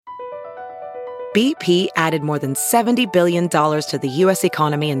BP added more than $70 billion to the U.S.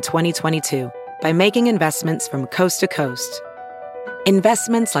 economy in 2022 by making investments from coast to coast.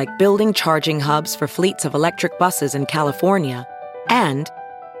 Investments like building charging hubs for fleets of electric buses in California and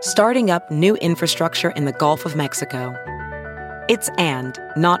starting up new infrastructure in the Gulf of Mexico. It's and,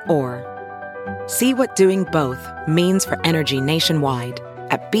 not or. See what doing both means for energy nationwide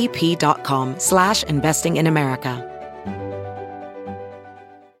at bp.com/investing in America.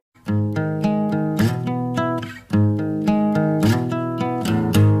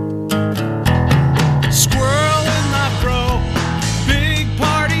 Squirrel in my fro, big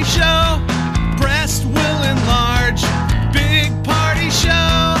party show, breast will enlarge, big party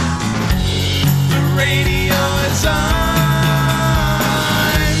show, the radio is on.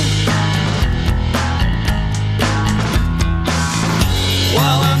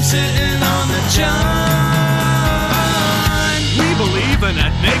 While I'm sitting on the john. We believe in a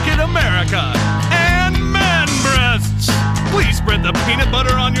naked America and man breasts. Please spread the peanut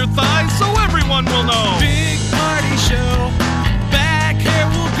butter on your thighs so everyone will know. Big party show. Back hair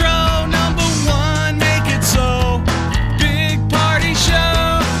will grow. Number one, make it so. Big party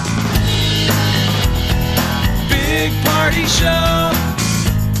show. Big party show.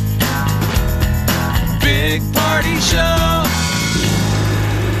 Big party show.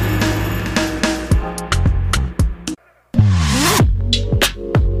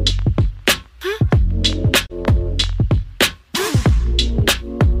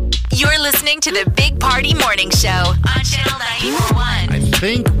 You're listening to the Big Party Morning Show on Channel 941. I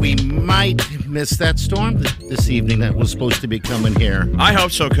think we might miss that storm this evening that was supposed to be coming here. I hope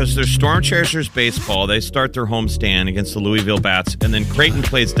so, because there's Storm Chasers baseball. They start their homestand against the Louisville Bats, and then Creighton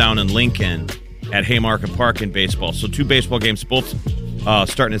plays down in Lincoln at Haymarket Park in baseball. So 2 baseball games, both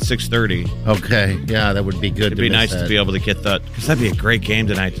starting at 6:30. Okay, yeah, that would be good. It'd be nice to be able to get that, because that'd be a great game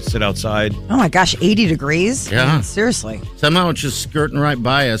tonight to sit outside. Oh my gosh, 80 degrees? Yeah. I mean, seriously. Somehow it's just skirting right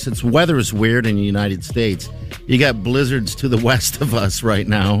by us. Its weather is weird in the United States. You got blizzards to the west of us right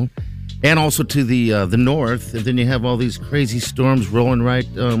now, and also to the north. And then you have all these crazy storms rolling right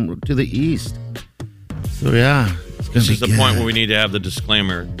to the east. So yeah, this is the point where we need to have the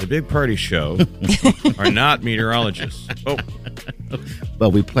disclaimer: the Big Party Show are not meteorologists. Oh,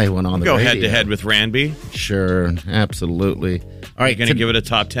 but we play one on the go radio. head to head with Ranby. Sure, absolutely. All right, going to give it a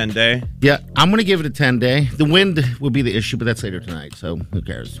top 10 day? Yeah, I'm going to give it a 10 day. The wind will be the issue, but that's later tonight, so who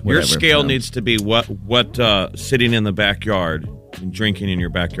cares? Whatever. Your scale needs to be what sitting in the backyard and drinking in your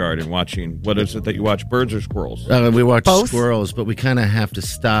backyard and watching. What is it that you watch, birds or squirrels? We watch Both? squirrels, but we kind of have to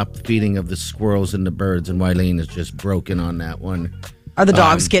stop feeding of the squirrels and the birds, and Wileen is just broken on that one. Are the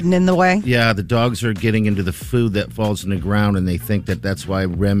dogs getting in the way? Yeah, the dogs are getting into the food that falls in the ground, and they think that that's why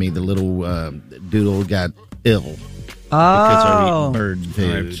Remy, the little doodle, got ill. Because they're eating bird food.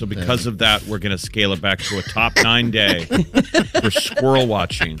 All right, so because of that, we're going to scale it back to a top 9 day for squirrel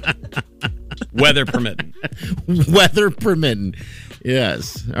watching. Weather permitting. Weather permitting.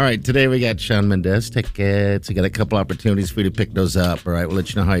 Yes. All right, today we got Shawn Mendes tickets. We got a couple opportunities for you to pick those up. All right, we'll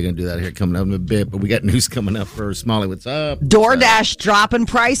let you know how you're going to do that here coming up in a bit. But we got news coming up for Smalley. What's up? DoorDash dropping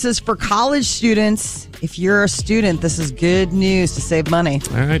prices for college students. If you're a student, this is good news to save money.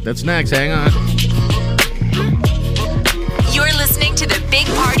 All right, that's next. Hang on. You're listening to the Big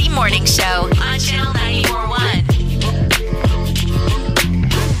Party Morning Show on Channel 941.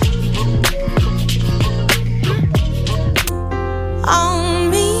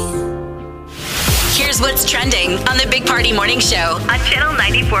 Here's what's trending on the Big Party Morning Show on Channel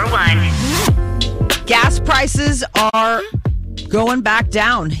 94.1. Gas prices are going back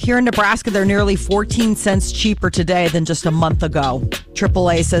down. Here in Nebraska, they're nearly 14 cents cheaper today than just a month ago.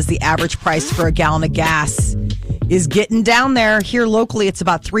 AAA says the average price for a gallon of gas is getting down there. Here locally, it's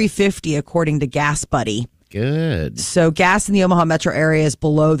about $3.50 according to Gas Buddy. Good. So gas in the Omaha metro area is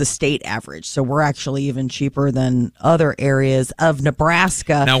below the state average. So we're actually even cheaper than other areas of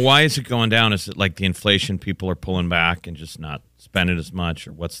Nebraska. Now, why is it going down? Is it like the inflation, people are pulling back and just not spending as much,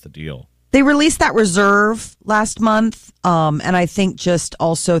 or what's the deal? They released that reserve last month, and I think just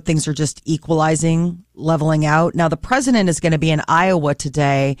also things are just equalizing, leveling out. Now, the president is going to be in Iowa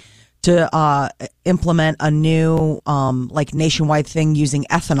today to implement a new nationwide thing using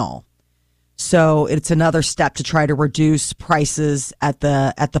ethanol. So it's another step to try to reduce prices at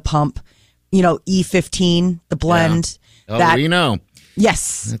the pump. You know, E15, the blend. Yeah. Oh, that, you know.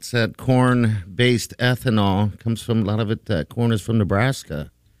 Yes. It's that corn-based ethanol. Comes from, a lot of it, corn is from Nebraska.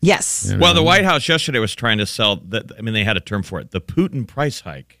 Yes. You know? Well, the White House yesterday was trying to sell that. I mean, they had a term for it, the Putin price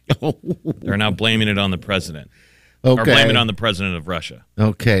hike. They're now blaming it on the president. Okay. Or blaming it on the president of Russia.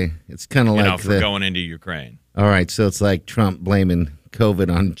 Okay. It's kind of for going into Ukraine. All right. So it's like Trump blaming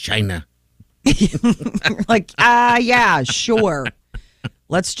COVID on China. Like, yeah, sure.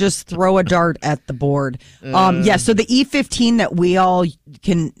 Let's just throw a dart at the board. Yeah, so the E15 that we all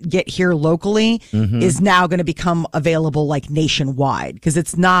can get here locally is now going to become available like nationwide because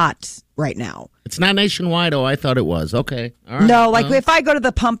it's not right now. It's not nationwide. Oh, I thought it was. Okay. All right. No, like if I go to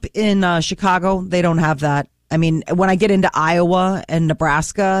the pump in Chicago, they don't have that. I mean, when I get into Iowa and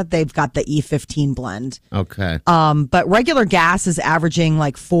Nebraska, they've got the E15 blend. Okay. But regular gas is averaging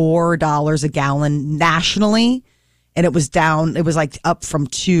like $4 a gallon nationally. And it was down, it was like up from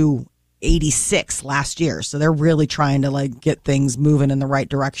 $2.86 last year. So they're really trying to like get things moving in the right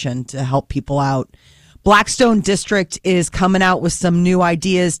direction to help people out. Blackstone District is coming out with some new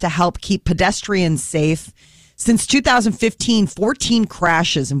ideas to help keep pedestrians safe. Since 2015, 14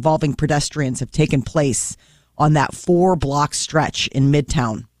 crashes involving pedestrians have taken place on that 4-block stretch in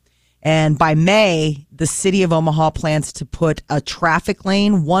Midtown. And by May, the city of Omaha plans to put a traffic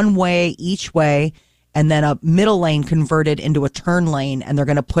lane one way each way and then a middle lane converted into a turn lane. And they're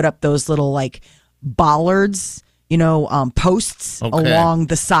going to put up those little like bollards, posts along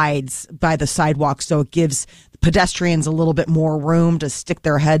the sides by the sidewalk. So it gives pedestrians a little bit more room to stick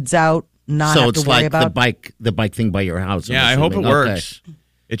their heads out, not so have it's to worry like about. the bike thing by your house. I'm Yeah, I hope it assuming. works.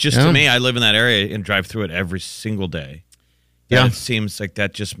 It's just to me, I live in that area and drive through it every single day. Yeah. It seems like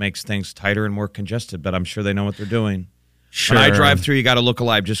that just makes things tighter and more congested, but I'm sure they know what they're doing. Sure. When I drive through, you got to look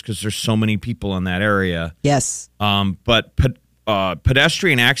alive just because there's so many people in that area. Yes. But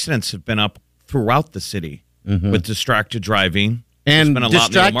pedestrian accidents have been up throughout the city with distracted driving. And There's been a lot in the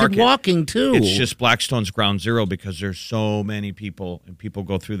distracted market. walking, too. It's just Blackstone's ground zero because there's so many people, and people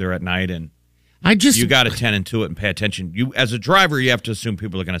go through there at night, and you got to tend into it and pay attention. You, as a driver, you have to assume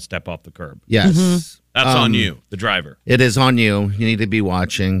people are going to step off the curb. Yes. That's on you, the driver. It is on you. You need to be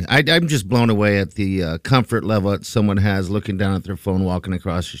watching. I'm just blown away at the comfort level that someone has looking down at their phone, walking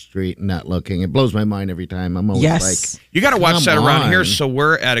across the street and not looking. It blows my mind every time. I'm always like, You got to watch come that around on. here. So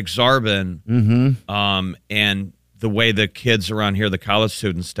we're at Exarban, and the way the kids around here, the college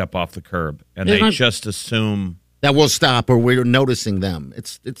students, step off the curb, and They're they not- just assume. that will stop or we're noticing them.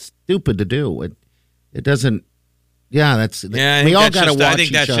 It's stupid to do. It doesn't. Yeah, that's. Yeah, we all got to watch I think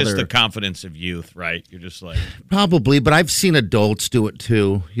each that's other. just the confidence of youth, right? You're just like, Probably, but I've seen adults do it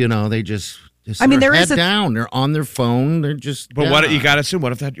too. They just I mean, there head is a- down. They're on their phone. They're just. but yeah. what you got to assume?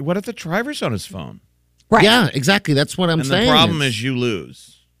 What if the driver's on his phone? Right. Yeah, exactly. That's what I'm And saying. the problem It's- is you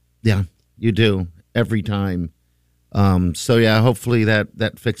lose. Yeah, you do every time. So yeah, hopefully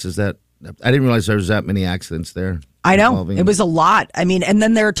that fixes that. I didn't realize there was that many accidents there. I know. involving- It was a lot. I mean, and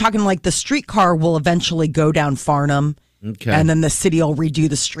then they're talking like the streetcar will eventually go down Farnham. Okay. And then the city will redo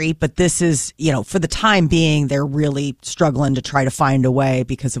the street. But this is, for the time being, they're really struggling to try to find a way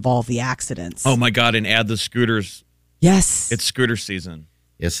because of all the accidents. Oh my God! And add the scooters. Yes. It's scooter season.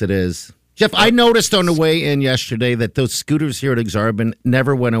 Yes, it is. Jeff, I noticed on the way in yesterday that those scooters here at Exarban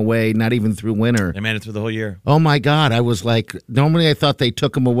never went away, not even through winter. They made it through the whole year. Oh my God! I was like, normally I thought they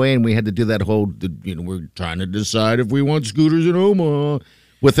took them away, and we had to do that whole, we're trying to decide if we want scooters in Omaha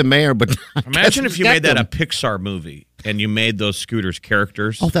with the mayor. But I Imagine guess if we you got made that them. a Pixar movie and you made those scooters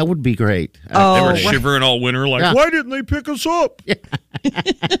characters. Oh, that would be great. They Oh, were right. shivering all winter, like, Yeah. why didn't they pick us up?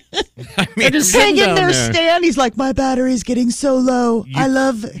 I mean, just Hang sitting in down there, there. Stan. He's like, my battery's getting so low. I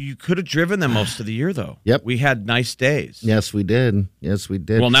love. you could have driven them most of the year, though. Yep. We had nice days. Yes, we did. Yes, we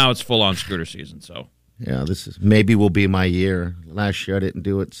did. Well, now it's full on scooter season, so. Yeah, this is maybe will be my year. Last year I didn't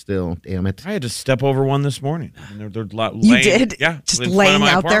do it. Still, damn it. I had to step over one this morning. I mean, they're You laying, did? Yeah. Just in front of laying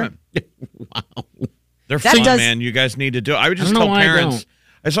my out there? apartment. They're That fun, does- man. You guys need to do it. I would just I don't tell know why I parents. don't.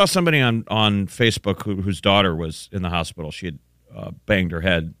 I saw somebody on Facebook whose daughter was in the hospital. She had banged her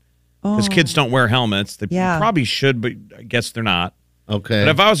head. Because kids don't wear helmets. They Yeah. probably should, but I guess they're not. Okay. But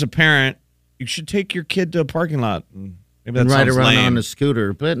if I was a parent, you should take your kid to a parking lot. And maybe that and ride sounds around lame. on a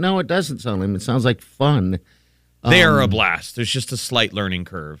scooter, but no, it doesn't sound lame. It sounds like fun. They are a blast. There's just a slight learning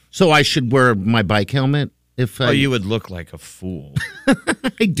curve. So I should wear my bike helmet if Oh, you would look like a fool.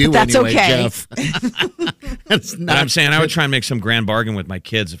 I do. That's anyway, okay. Jeff. That's But not. I'm saying I would try and make some grand bargain with my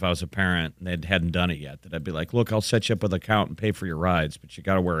kids if I was a parent and they hadn't done it yet. That I'd be like, look, I'll set you up with an account and pay for your rides, but you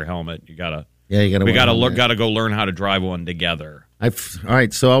got to wear a helmet. You got to. Yeah, you got to. We got to go learn how to drive one together. All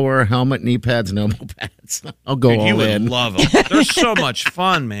right, so I'll wear a helmet, knee pads, and elbow pads. I'll go Dude, all you would in. love them. They're so much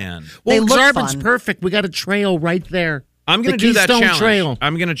fun, man. They Well, look Exarban's fun. perfect. We got a trail right there. I'm going to The do that Keystone challenge. Trail.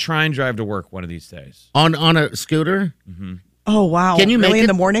 I'm going to try and drive to work one of these days. on a scooter. Oh, wow. Can you really make in it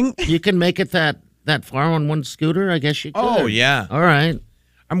the morning? You can make it that far on one scooter. I guess you could. Oh, yeah. All right,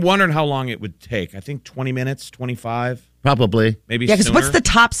 I'm wondering how long it would take. I think 20 minutes, 25, probably. maybe Yeah, because sooner. what's the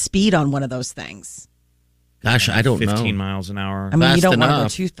top speed on one of those things? Gosh, I don't 15 know. miles an hour. I mean, you Fast don't want to go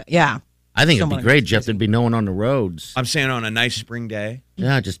enough. too fast. Yeah. I think it'd be Someone great, who's Jeff. busy. There'd be no one on the roads. I'm saying on a nice spring day.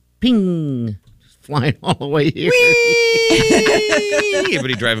 Yeah, just ping, just flying all the way here.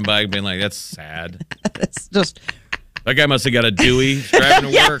 Everybody driving by being like, that's sad. It's just That guy must have got a Dewey. He's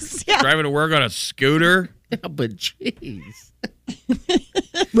driving to work. Yes, yeah. Driving to work on a scooter. Yeah, but jeez.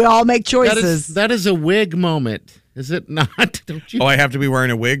 we all make choices. That is a wig moment, is it not? Don't you? Oh, I have to be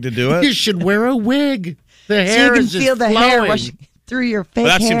wearing a wig to do You it? should wear a wig. The so hair you can is just feel the flowing. hair rushing through your fake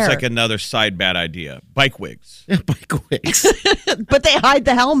Well, that hair. seems like another side bad idea. Bike wigs. Bike wigs. But they hide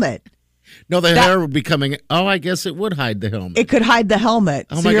the helmet. No, the hair would be coming. Oh, I guess it would hide the helmet. It could hide the helmet.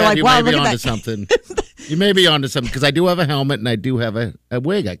 Oh so my you're God, like, you wow, may be look at onto that. something. You may be onto something because I do have a helmet and I do have a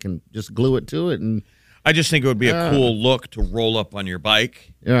wig. I can just glue it to it and I just think it would be a cool look to roll up on your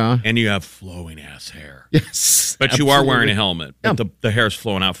bike yeah. and you have flowing ass hair. Yes, But you are wearing a absolutely. helmet. But the hair's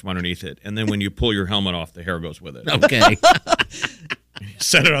flowing out from underneath it. And then when you pull your helmet off, the hair goes with it. Okay.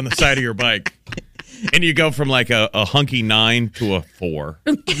 Set it on the side of your bike. And you go from like a hunky 9 to a 4.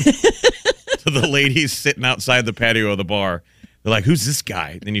 So the ladies sitting outside the patio of the bar, they're like, who's this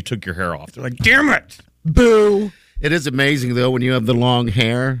guy? Then you took your hair off. They're like, damn it. Boo. It is amazing though when you have the long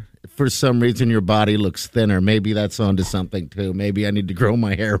hair. For some reason, your body looks thinner. Maybe that's onto something too. Maybe I need to grow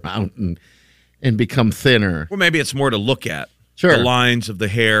my hair out and become thinner. Well, maybe it's more to look at. Sure. The lines of the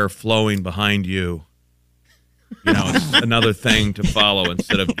hair flowing behind you. You know, it's another thing to follow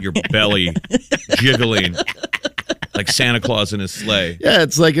instead of your belly jiggling like Santa Claus in his sleigh. Yeah,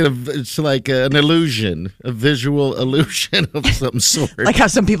 it's like an illusion, a visual illusion of some sort. Like how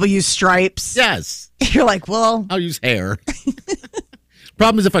some people use stripes. Yes, You're like, well, I'll use hair.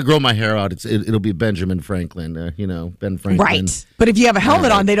 Problem is, if I grow my hair out, it'll be Benjamin Franklin. Ben Franklin. right. But if you have a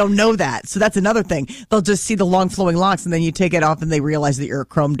helmet on, they don't know that. So that's another thing. They'll just see the long flowing locks, and then you take it off, and they realize that you're a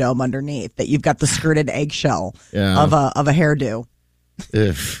chrome dome underneath, that you've got the skirted eggshell Yeah. of a hairdo.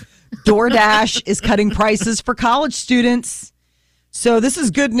 If DoorDash is cutting prices for college students. So this is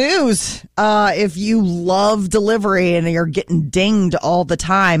good news. If you love delivery and you're getting dinged all the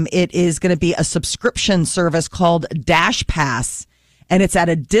time, it is going to be a subscription service called Dash Pass, and it's at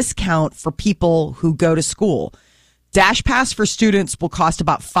a discount for people who go to school. Dash Pass for students will cost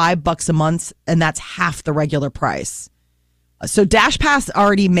about $5 a month, and that's half the regular price. So Dash Pass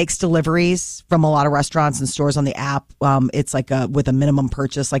already makes deliveries from a lot of restaurants and stores on the app. It's like with a minimum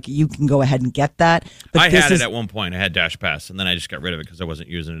purchase, like you can go ahead and get that. But I this had is- it at one point. I had Dash Pass, and then I just got rid of it because I wasn't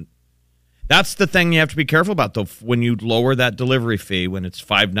using it. That's the thing you have to be careful about, though. When you lower that delivery fee, when it's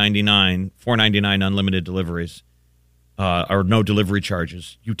 $5.99, $4.99 unlimited deliveries, or no delivery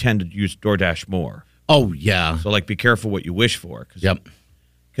charges, you tend to use DoorDash more. oh yeah, So, like, be careful what you wish for. yep.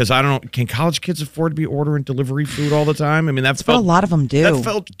 Because I don't know, can college kids afford to be ordering delivery food all the time? I mean, That's what a lot of them do. That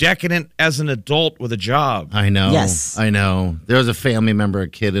felt decadent as an adult with a job. I know. Yes. I know. There was a family member, a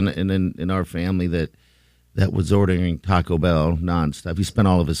kid in our family that was ordering Taco Bell nonstop. He spent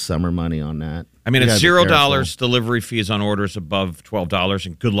all of his summer money on that. I mean, You it's gotta be $0 delivery fees on orders above $12,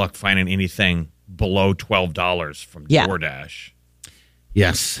 and good luck finding anything below $12 from Yeah. DoorDash. careful.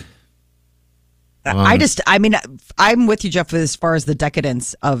 Yes. I mean, I'm with you, Jeff, as far as the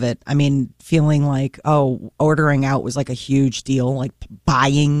decadence of it. I mean, feeling like, ordering out was like a huge deal, like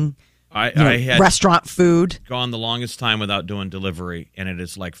buying I had restaurant food. gone the longest time without doing delivery, and it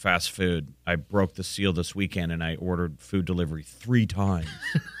is like fast food. I broke the seal this weekend, and I ordered food delivery 3 times.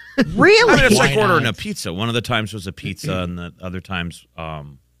 Really? I mean, it's like Why ordering not? a pizza. One of the times was a pizza, and the other times, but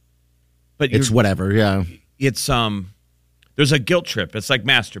It's whatever. Yeah. it's there's a guilt trip. It's like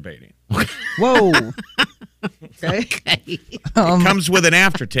masturbating. Whoa. Okay. It comes with an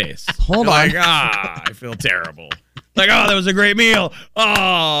aftertaste. Hold You're on. Like, I feel terrible. Like, that was a great meal.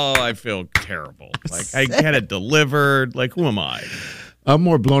 Oh, I feel terrible. Like, I had it delivered. Like, who am I? I'm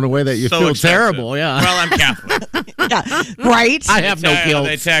more blown away that you So feel expensive. terrible. Yeah. Well, I'm Catholic. Yeah. Right? I have no guilt.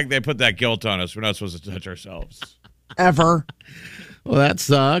 They put that guilt on us. We're not supposed to touch ourselves. Ever. Well, that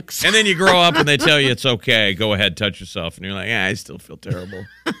sucks. And then you grow up and they tell you it's okay. Go ahead, touch yourself. And you're like, I still feel terrible.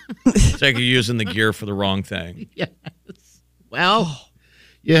 It's like you're using the gear for the wrong thing. Yes. Well,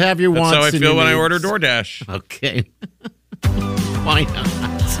 you have your That's wants. how I and feel your when I needs. order DoorDash. Okay. Why not?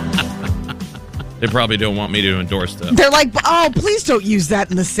 They probably don't want me to endorse them. They're like, please don't use that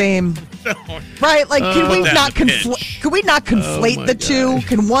in the same. Right? Like, can we that not in a pinch. Can we not conflate the two?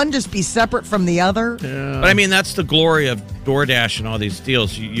 Can one just be separate from the other? But I mean, that's the glory of DoorDash and all these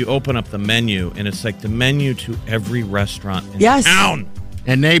deals. You open up the menu, and it's like the menu to every restaurant in Yes. town.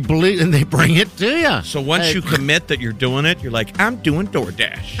 And they believe and they bring it to you. So once Hey. you commit that you're doing it, you're like, I'm doing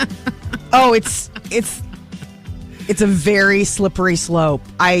DoorDash. Oh, it's a very slippery slope.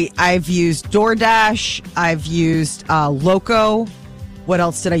 I've used DoorDash. I've used Loco. what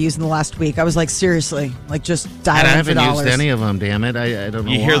else did I use in the last week? I was like, seriously, like just dialing I for haven't dollars. used any of them, damn it. I don't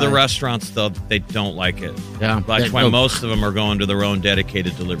know You hear why. the restaurants, though, they don't like it. Yeah. That's why Oh. most of them are going to their own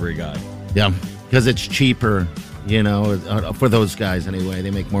dedicated delivery guy. Yeah, because it's cheaper, for those guys anyway.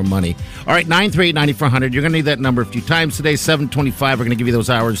 They make more money. All right, 938-9400. You're going to need that number a few times today. 725. We're going to give you those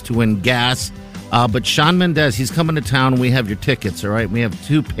hours to win gas. But Shawn Mendes, he's coming to town. We have your tickets, all right? We have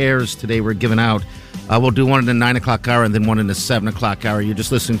 2 pairs today we're giving out. We'll do one in the 9 o'clock hour and then one in the 7 o'clock hour. You're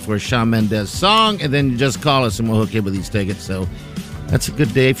just listening for a Shawn Mendes song, and then you just call us and we'll hook you with these tickets. So that's a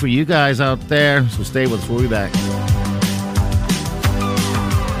good day for you guys out there. So stay with us. We'll be back.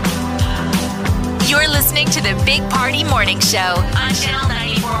 You're listening to the Big Party Morning Show on Channel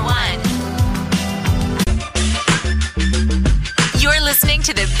 94.1. You're listening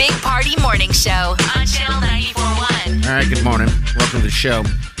to the Big Party Morning Show on Channel 94.1. All right, good morning. Welcome to the show.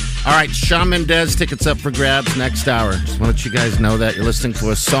 All right, Shawn Mendes, tickets up for grabs next hour. Just want to let you guys know that you're listening to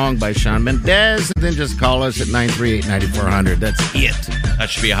a song by Shawn Mendes, and then just call us at 938-9400. That's it. That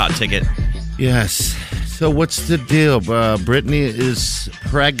should be a hot ticket. Yes. So what's the deal? Brittany is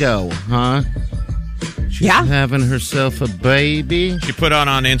preggo, huh? She's Yeah. having herself a baby. She put on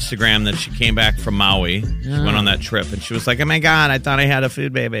Instagram that she came back from Maui. She went on that trip, and she was like, oh, my God, I thought I had a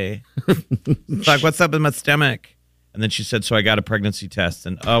food baby. It's like, what's up in my stomach? And then she said, so I got a pregnancy test.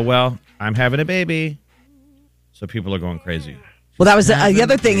 And, oh, well, I'm having a baby. So people are going crazy. Well, that was the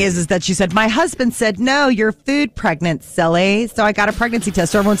other thing is that she said, my husband said, no, you're food pregnant, silly. So I got a pregnancy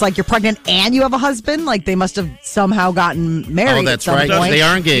test. So everyone's like, you're pregnant and you have a husband? Like they must have somehow gotten married. Oh, that's at some right. point. They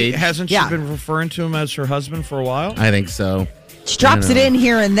are engaged. Hasn't she Yeah. been referring to him as her husband for a while? I think so. She drops it in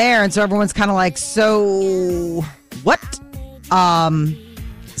here and there. And so everyone's kind of like, so what?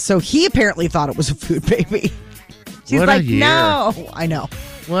 So he apparently thought it was a food baby. She's What a like, year. no, I know.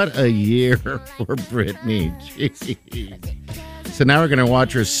 What a year for Brittany. Jeez. So now we're going to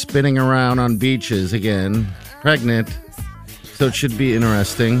watch her spinning around on beaches again, pregnant. So it should be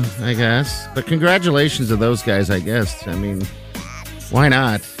interesting, I guess. But congratulations to those guys, I guess. I mean, why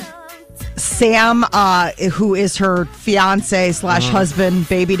not? Sam, who is her fiance / husband,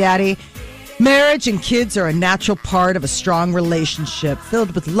 baby daddy. Marriage and kids are a natural part of a strong relationship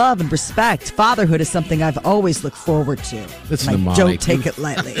filled with love and respect. Fatherhood is something I've always looked forward to. Listen and to I Molly. don't take it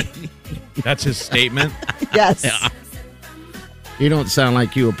lightly. That's his statement. Yes. You don't sound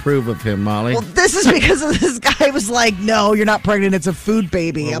like you approve of him, Molly. Well, this is because of this guy was like, no, you're not pregnant. It's a food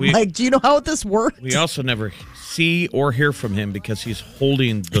baby. Well, I'm we- like, do you know how this works? We also never see or hear from him because he's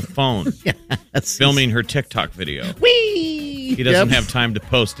holding the phone, Yes. filming her TikTok video. Whee! He doesn't Yep. have time to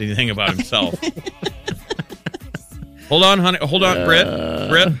post anything about himself. Hold on, honey. Hold on, Britt.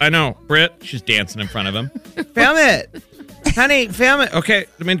 I know. Britt, she's dancing in front of him. Film it. Honey, film it. Okay,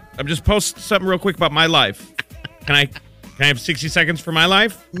 I'm just posting something real quick about my life. Can I have 60 seconds for my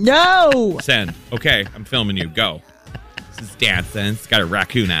life? No. Send. Okay, I'm filming you. Go. This is dancing. It's got a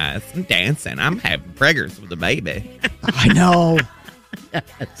raccoon eyes. I'm dancing. I'm having preggers with a baby. I know.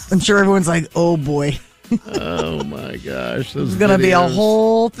 I'm sure everyone's like, oh boy. Oh, my gosh. Those It's going to be a videos.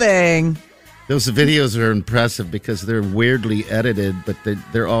 whole thing. Those videos are impressive because they're weirdly edited, but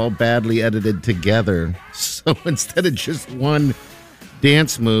they're all badly edited together. So instead of just one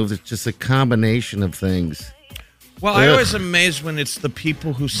dance move, it's just a combination of things. Well, I Ugh. always amazed when it's the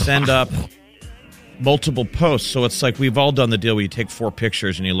people who send up multiple posts. So it's like we've all done the deal where you take 4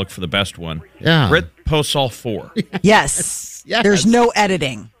 pictures and you look for the best one. Yeah. Britt posts all 4. Yes. Yes. There's no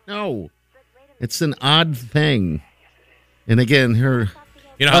editing. No. It's an odd thing. And again, her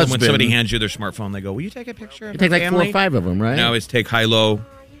You know how when husband- somebody hands you their smartphone, they go, will you take a picture of you take my like family? 4 or 5 of them, right? And I always take high-low,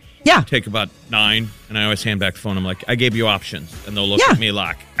 Yeah. take about 9, and I always hand back the phone. I'm like, I gave you options. And they'll look Yeah. at me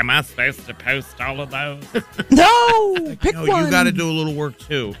like, am I supposed to post all of those? No. Pick No, one. you got to do a little work,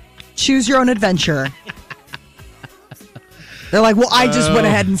 too. Choose your own adventure. They're like, well, I just went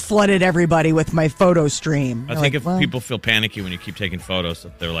ahead and flooded everybody with my photo stream. I You're think like, if well, people feel panicky when you keep taking photos,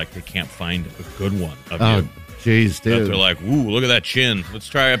 that they're like, they can't find a good one of Oh, you. jeez, That dude. they're like, ooh, look at that chin. Let's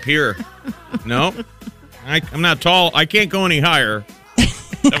try up here. No, I'm not tall. I can't go any higher.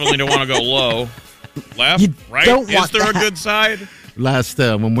 Definitely don't want to go low. Left, You right. don't Is want there a that. good side? Last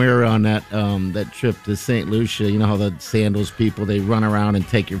when we were on that trip to St. Lucia, you know how the sandals people, they run around and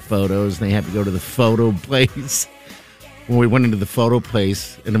take your photos and they have to go to the photo place. When we went into the photo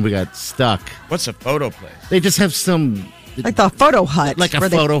place and then we got stuck, What's a photo place? they just have some like the photo hut. like a where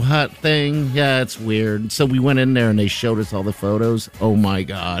they- photo hut thing. Yeah, it's weird. So we went in there and they showed us all the photos. Oh my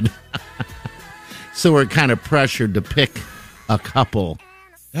God. So we're kind of pressured to pick a couple.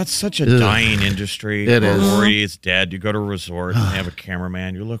 That's such a dying industry. It is. Rory is dead. You go to a resort and they have a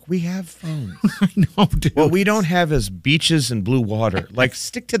cameraman. You look, we have phones. I know, dude. What we don't have is beaches and blue water. Like,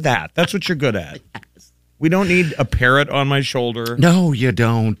 stick to that. That's what you're good at. We don't need a parrot on my shoulder. No, you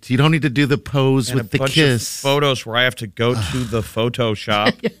don't. You don't need to do the pose And with the a bunch kiss. of photos where I have to go to the photo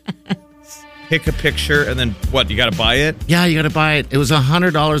shop, pick a picture, and then what? You got to buy it? Yeah, you got to buy it. It was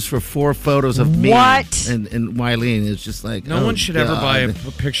 $100 for 4 photos of me. What? And Wileen. It's just like No one should ever buy a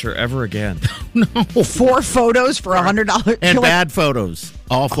God. picture ever again. 4 photos for $100. And You're bad photos,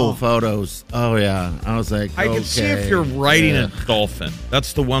 awful photos. Oh yeah, I was like, I okay. can see if you're riding Yeah. a dolphin.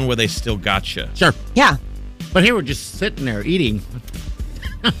 That's the one where they still got you. Sure, yeah. but here we're just sitting there eating.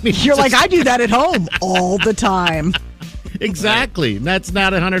 I mean, You're like, I do that at home all the time. exactly. That's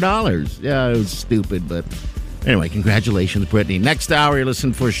not $100. Yeah, it was stupid, but anyway, congratulations, Brittany. Next hour, you're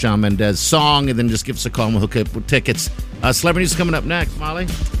listening for Shawn Mendes song, and then just give us a call and we'll hook up with tickets. Celebrities coming up next, Molly.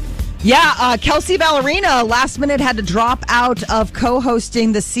 Yeah, Kelsey Ballerina last minute had to drop out of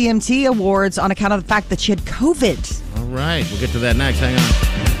co-hosting the CMT Awards on account of the fact that she had COVID. All right, we'll get to that next. Hang on.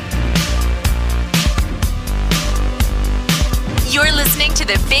 You're listening to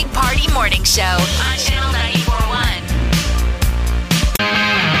the Big Party Morning Show on Channel 94.1.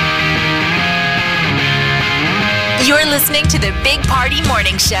 You're listening to the Big Party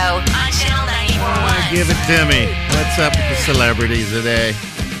Morning Show on Channel 94.1. Give it to me. What's up with the celebrities today?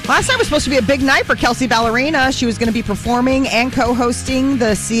 Last night was supposed to be a big night for Kelsey Ballerina. She was going to be performing and co-hosting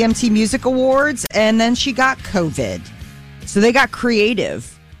the CMT Music Awards, and then she got COVID. So they got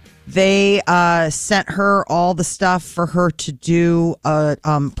creative. They sent her all the stuff for her to do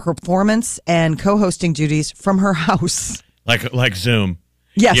performance and co-hosting duties from her house. Like Zoom.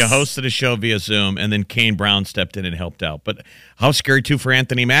 Yes. You hosted a show via Zoom, and then Kane Brown stepped in and helped out. But how scary, too, for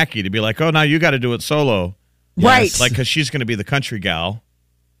Anthony Mackie to be like, oh, now you got to do it solo. Right. Like, because she's going to be the country gal.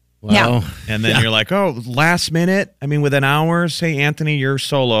 Well, And then you're like, oh, last minute? I mean, within hours, say, Anthony, you're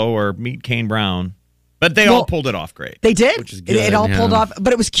solo, or meet Kane Brown. But they all pulled it off great. They did. Which is good, it all pulled yeah. off,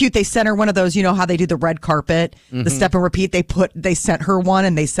 but it was cute. They sent her one of those, you know how they do the red carpet, the step and repeat. They sent her one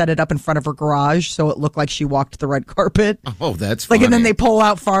and they set it up in front of her garage so it looked like she walked the red carpet. oh, that's Like, funny. and then they pull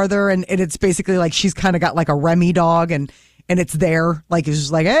out farther, and it's basically like she's kind of got like a Remy dog, and it's there, like it's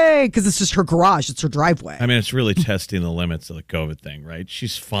just like, hey, because it's just her garage, it's her driveway. I mean, it's really testing the limits of the COVID thing, right?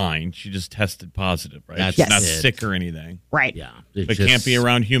 She's fine. She just tested positive, right? That's She's not it. sick or anything. Right. Yeah, But can't be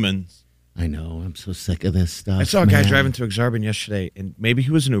around humans. I know. I'm so sick of this stuff. I saw a guy man. driving to Exarban yesterday, and maybe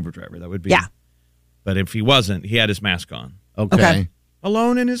he was an Uber driver. That would be. Yeah. But if he wasn't, he had his mask on. Okay.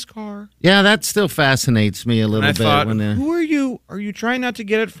 Alone in his car. Yeah, that still fascinates me a little And I bit. thought, when who are you? Are you trying not to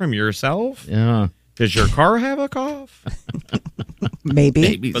get it from yourself? yeah. Does your car have a cough? Maybe.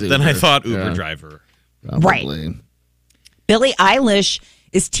 Babies But then I Uber. thought Uber Yeah, driver. probably. Billie Eilish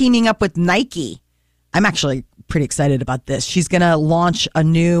is teaming up with Nike. I'm actually pretty excited about this. She's going to launch a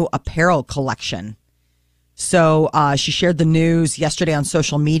new apparel collection. So she shared the news yesterday on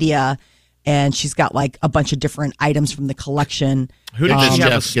social media, and she's got like a bunch of different items from the collection. Who did she have a Jeff,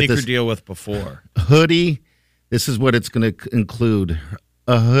 get sneaker this- deal with before? Hoodie. This is what it's going to include: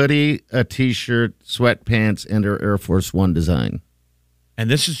 a hoodie, a T-shirt, sweatpants, and her Air Force One design. And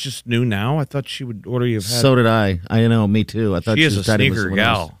this is just new now? I thought she would order you have had. So did I. I know. Me too. I thought she is was a tied in with sneaker someone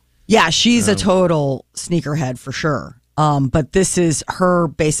gal. else. Yeah, she's a total sneakerhead for sure. But this is her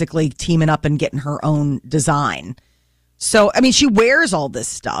basically teaming up and getting her own design. So, I mean, she wears all this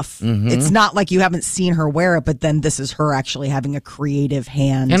stuff. Mm-hmm. It's not like you haven't seen her wear it, but then this is her actually having a creative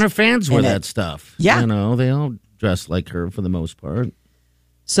hand. And her fans wear in it. that stuff. Yeah. You know, they all dress like her for the most part.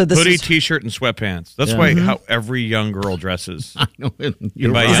 So this Hoodie, is T-shirt, and sweatpants. That's Yeah. why how every young girl dresses. I know. You're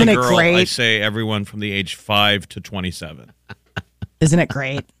And by right. Isn't young it girl, I great? say everyone from the age 5 to 27. Isn't it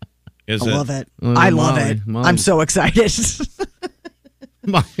great? Is I it? love it. Oh, I love Molly, it. Molly. I'm so excited.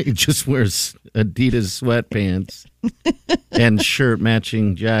 Molly just wears Adidas sweatpants and shirt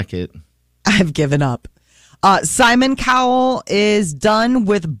matching jacket. I've given up. Simon Cowell is done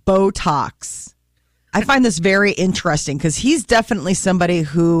with Botox. I find this very interesting because he's definitely somebody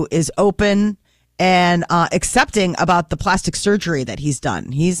who is open and accepting about the plastic surgery that he's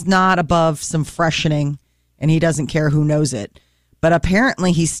done. He's not above some freshening, and he doesn't care who knows it. But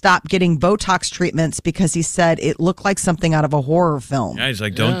apparently he stopped getting Botox treatments because he said it looked like something out of a horror film. Yeah, he's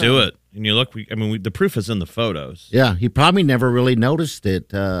like, don't do it. And you look, the proof is in the photos. Yeah, he probably never really noticed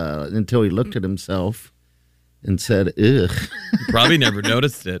it until he looked at himself and said, ugh. He probably never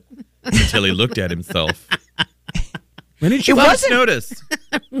noticed it until he looked at himself. When did you It first wasn't- notice?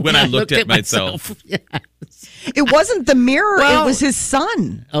 When I looked at myself. Yeah. It wasn't the mirror, Well- it was his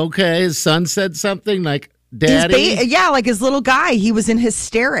son. Okay, his son said something like, daddy. Like his little guy. He was in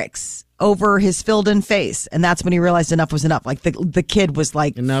hysterics over his filled-in face, and that's when he realized enough was enough. Like the kid was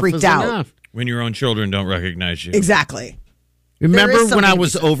like Enough freaked is out. enough. When your own children don't recognize you. Exactly. Remember There is when I something to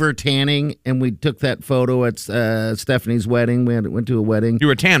was be said. over tanning and we took that photo at Stephanie's wedding? Went to a wedding. You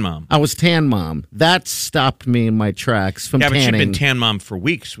were a tan mom. I was tan mom. That stopped me in my tracks from Yeah, but tanning. you've been tan mom for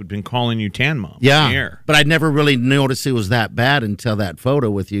weeks. We've been calling you tan mom. Yeah, On the air. but I never really noticed it was that bad until that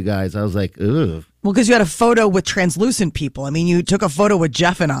photo with you guys. I was like, ugh. Well, because you had a photo with translucent people. I mean, you took a photo with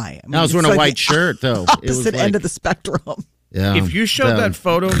Jeff and I. I was wearing a white shirt, though. It was Opposite end of the spectrum. Yeah, If you showed so- that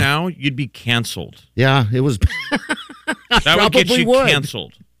photo now, you'd be canceled. Yeah, it was. That would get probably you would.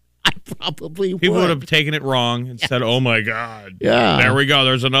 canceled. I probably People would would. have taken it wrong and said, "Oh my God, Yeah. there we go.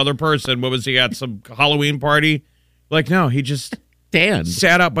 There's another person. What was he at? Some Halloween party?" Like, no, he just Dan.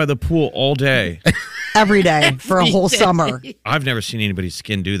 sat out by the pool all day. Every day for a whole summer. I've never seen anybody's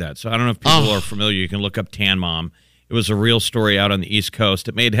skin do that. So I don't know if people are familiar. You can look up Tan Mom. It was a real story out on the East Coast.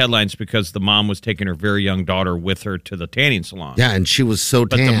 It made headlines because the mom was taking her very young daughter with her to the tanning salon. Yeah, and she was so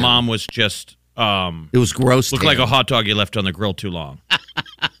But tan. the mom was just It was gross. looked tan. like a hot dog you left on the grill too long.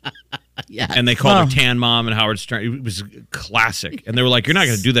 Yeah. And they called her Tan Mom and Howard Stern. It was classic. And they were like, "You're not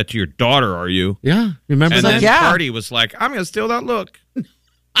going to do that to your daughter, are you?" Yeah, remember And that? then Yeah. Party was like, "I'm going to steal that look."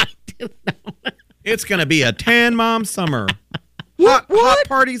 It's going to be a Tan Mom summer. Hot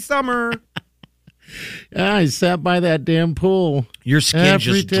party summer. Yeah, I sat by that damn pool. Your skin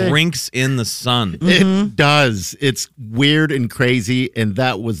Every just day. drinks in the sun. It does. It's weird and crazy, and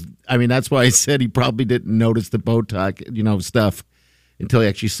that's why I said he probably didn't notice the Botox, stuff until he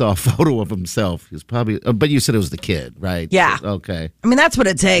actually saw a photo of himself. He was probably, but you said it was the kid, right? Yeah. Okay. I mean, that's what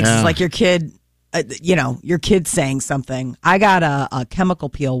it takes. Yeah. It's like your kid, your kid saying something. I got a chemical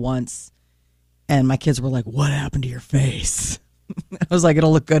peel once, and my kids were like, "What happened to your face?" I was like,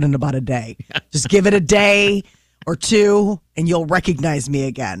 "It'll look good in about a day. Just give it a day or two, and you'll recognize me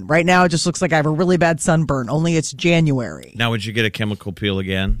again." Right now, it just looks like I have a really bad sunburn, only it's January. Now, would you get a chemical peel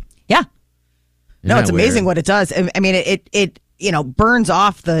again? Yeah. No, Isn't it's that amazing weird? what it does. I mean, it burns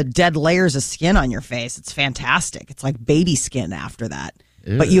off the dead layers of skin on your face. It's fantastic. It's like baby skin after that.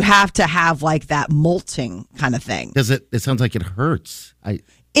 But you have to have like that molting kind of thing. Does it? It sounds like it hurts.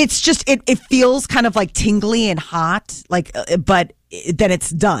 It's just it feels kind of like tingly and hot, but then it's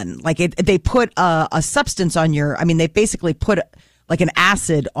done. Like they put a substance on they basically put like an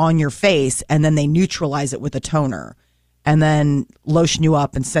acid on your face, and then they neutralize it with a toner, and then lotion you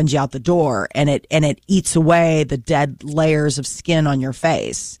up and send you out the door, and it eats away the dead layers of skin on your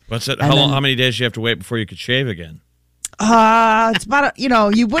face. What's it? And How many days do you have to wait before you could shave again? It's about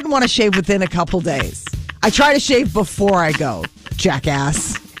you wouldn't want to shave within a couple days. I try to shave before I go,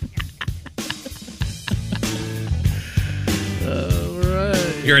 jackass.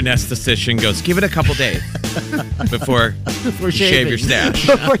 Your anesthetician goes, "Give it a couple days before you shave your stash."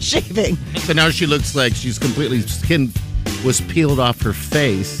 Before shaving. So now she looks like she's completely skin was peeled off her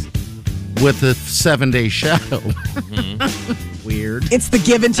face with a 7-day shadow. Weird. It's the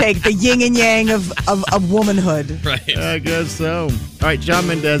give and take, the yin and yang of womanhood. Right. I guess so. All right, John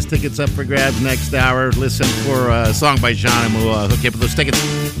Mendez tickets up for grabs next hour. Listen for a song by John, and we'll hook you up with those tickets.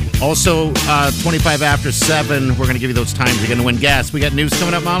 Also, 25 after 7, we're going to give you those times you're going to win gas. We got news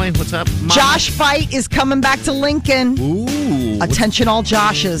coming up, Molly. What's up, Molly? Josh Fight is coming back to Lincoln. Ooh. Attention, all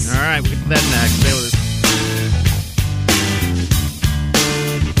Joshes. All right, we'll get to that next. Stay with us.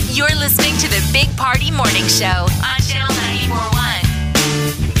 You're listening to the Big Party Morning Show on Channel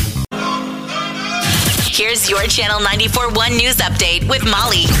 94.1. Here's your Channel 94.1 news update with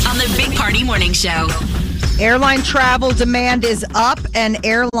Molly on the Big Party Morning Show. Airline travel demand is up, and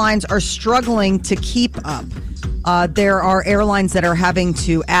airlines are struggling to keep up. There are airlines that are having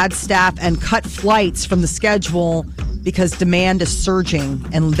to add staff and cut flights from the schedule because demand is surging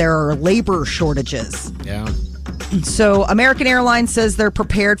and there are labor shortages. Yeah. So American Airlines says they're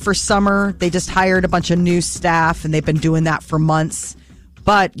prepared for summer. They just hired a bunch of new staff, and they've been doing that for months.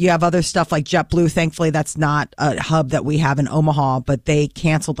 But you have other stuff like JetBlue. Thankfully, that's not a hub that we have in Omaha, but they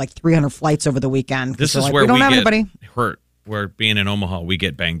canceled like 300 flights over the weekend. This is like, where we don't we have get anybody. hurt. Where being in Omaha, we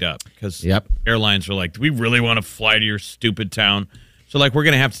get banged up because Yep. airlines are like, "Do we really want to fly to your stupid town?" So like, we're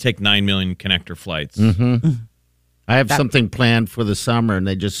going to have to take 9 million connector flights. Mm-hmm. I have something planned for the summer, and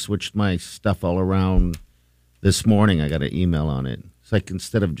they just switched my stuff all around this morning. I got an email on it. It's like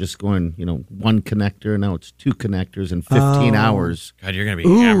instead of just going, one connector, now it's 2 connectors in 15 hours. God, you're going to be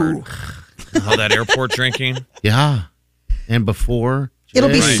hammered. All that airport drinking. Yeah. And before, It'll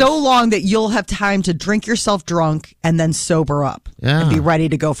be Right. so long that you'll have time to drink yourself drunk and then sober up Yeah. and be ready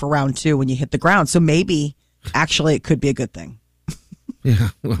to go for round 2 when you hit the ground. So maybe, actually, it could be a good thing. yeah,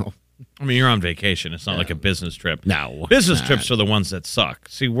 well, I mean, you're on vacation. It's not like a business trip. No, business it's trips are the ones that suck.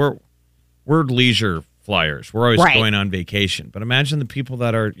 See, we're leisure flyers. We're always going on vacation. But imagine the people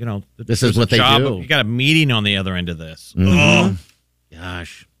that are, this is what they do. You got a meeting on the other end of this. Oh,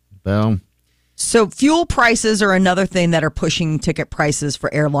 gosh. Well, so fuel prices are another thing that are pushing ticket prices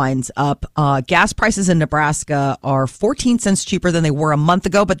for airlines up. Gas prices in Nebraska are 14 cents cheaper than they were a month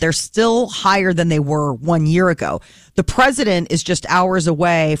ago, but they're still higher than they were 1 year ago. The president is just hours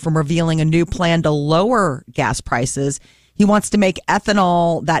away from revealing a new plan to lower gas prices. He wants to make that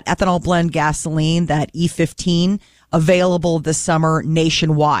ethanol blend gasoline, that E15, available this summer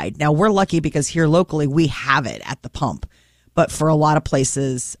nationwide. Now, we're lucky because here locally we have it at the pump. But for a lot of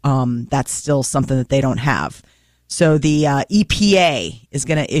places, that's still something that they don't have. So the EPA is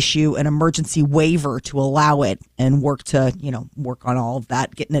going to issue an emergency waiver to allow it and work on all of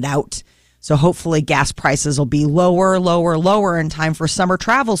that, getting it out. So hopefully gas prices will be lower in time for summer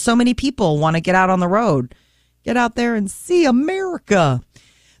travel. So many people want to get out on the road, get out there and see America.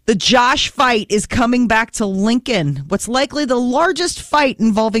 The Josh fight is coming back to Lincoln. What's likely the largest fight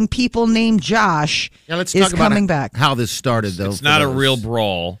involving people named Josh let's is talk about coming back. how this started, though. It's not a real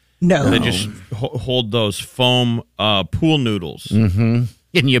brawl. No. They just hold those foam pool noodles. Mm-hmm.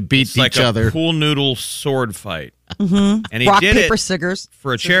 And you beat It's like each other. a pool noodle sword fight. Mm-hmm. And he Rock, did paper, it scissors.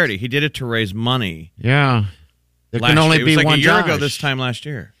 for a charity. He did it to raise money. Yeah. There Last can only year. be It was like one a year Josh. ago this time last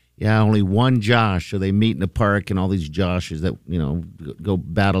year. Yeah, only one Josh. So they meet in the park and all these Joshes that, go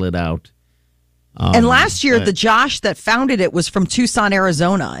battle it out. And last year, the Josh that founded it was from Tucson,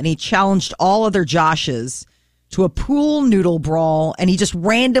 Arizona, and he challenged all other Joshes to a pool noodle brawl, and he just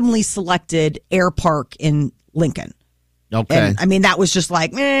randomly selected Air Park in Lincoln. Okay. And I mean, that was just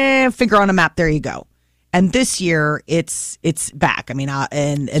like, finger on a map, there you go. And this year, it's back. I mean,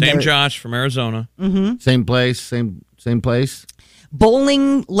 and Same Josh from Arizona. Mm-hmm. Same place, same place.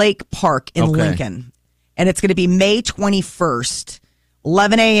 Bowling Lake Park in Okay. Lincoln, and it's going to be May 21st.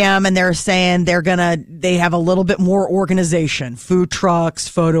 11 a.m. and they're saying they have a little bit more organization, food trucks,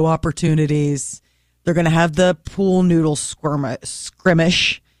 photo opportunities. They're going to have the pool noodle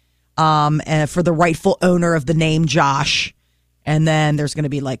skirmish and for the rightful owner of the name Josh. And then there's going to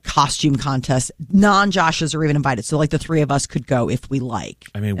be like costume contests. Non-Joshes are even invited. So like the three of us could go if we like.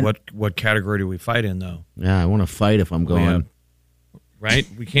 I mean, what category do we fight in, though? Yeah, I want to fight if I'm going. Right?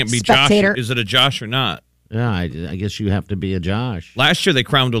 We can't be Spectator. Josh. Is it a Josh or not? Yeah, I guess you have to be a Josh. Last year, they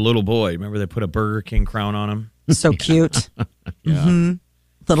crowned a little boy. Remember they put a Burger King crown on him? So cute. Mm-hmm.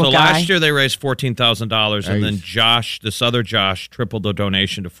 Little so guy. last year, they raised $14,000, and then Nice. this other Josh, tripled the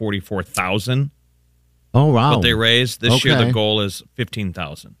donation to $44,000. Oh, wow. What they raised. This year, the Okay. goal is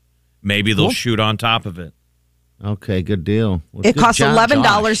 $15,000. Maybe they'll shoot on top of it. Okay, good deal. Well, It good costs job, $11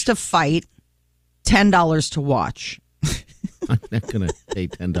 Josh. to fight, $10 to watch. I'm not going to pay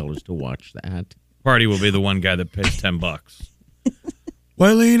 $10 to watch that. Party will be the one guy that pays $10.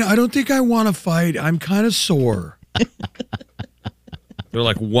 Wileen, I don't think I want to fight. I'm kind of sore. They're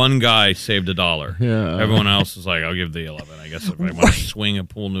like, one guy saved $1. Yeah. Everyone else is like, I'll give the 11. I guess if I want to swing a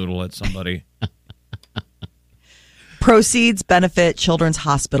pool noodle at somebody. Proceeds benefit Children's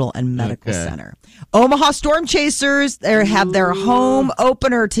Hospital and Medical Okay. Center. Omaha Storm Chasers have their home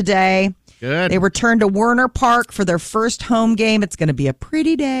opener today. Good. They return to Werner Park for their first home game. It's going to be a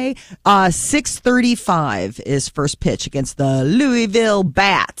pretty day. 6:35 is first pitch against the Louisville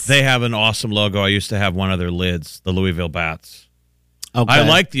Bats. They have an awesome logo. I used to have one of their lids, the Louisville Bats. Okay. I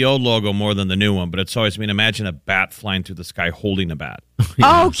like the old logo more than the new one, but it's always, imagine a bat flying through the sky holding a bat.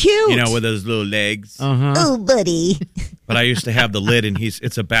 Oh, cute. With those little legs. Oh, buddy. But I used to have the lid, and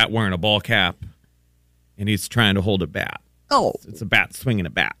it's a bat wearing a ball cap, and he's trying to hold a bat. Oh. It's a bat swinging a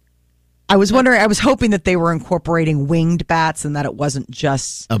bat. I was hoping that they were incorporating winged bats and that it wasn't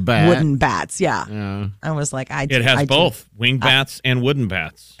just A bat. wooden bats. Yeah. Yeah. I was like, It has both winged bats and wooden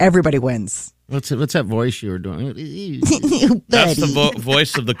bats. Everybody wins. What's that voice you were doing? That's the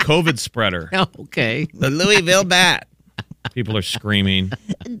voice of the COVID spreader. Okay. The Louisville Bat. People are screaming.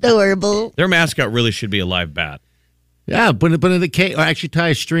 Adorable. Their mascot really should be a live bat. Yeah, put it in the cage, or actually tie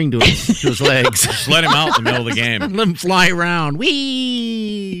a string to his legs. Just let him out in the middle of the game. Let him fly around.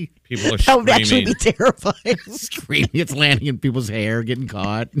 Whee! People are That would actually screaming. be terrifying. Screaming. It's landing in people's hair, getting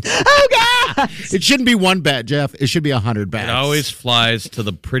caught. Oh, God. It shouldn't be one bat, Jeff. It should be 100 bats. It always flies to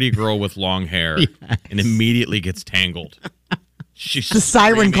the pretty girl with long hair and immediately gets tangled. She's The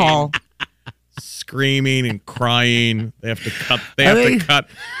siren call. Screaming and crying. They have to cut. They Are have they- to cut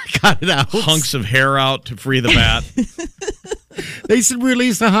cut it out. hunks of hair out to free the bat. They should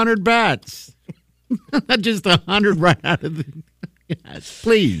release 100 bats. Not just 100 right out of the... Yes,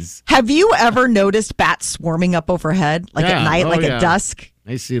 please. Have you ever noticed bats swarming up overhead, like Yeah. at night, Oh, like yeah. at dusk?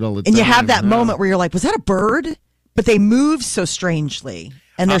 I see it all the time. And you have that moment where you're like, was that a bird? But they move so strangely,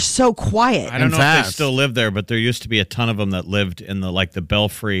 and they're so quiet. I don't know if fast. they still live there, but there used to be a ton of them that lived in the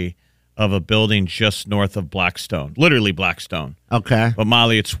belfry of a building just north of Blackstone, literally Blackstone. Okay. But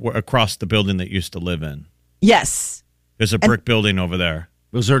Molly, it's across the building that you used to live in. Yes. There's a brick building over there.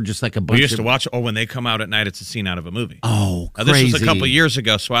 Those are just like a bunch We used of... to watch. Oh, when they come out at night, it's a scene out of a movie. Oh, Now, crazy. this was a couple of years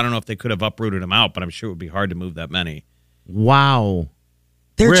ago, so I don't know if they could have uprooted them out, but I'm sure it would be hard to move that many. Wow.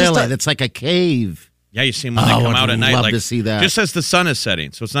 They're really? just It's like a cave. Yeah, you see them when they come I'd out at night. love Like, to see that. Just as the sun is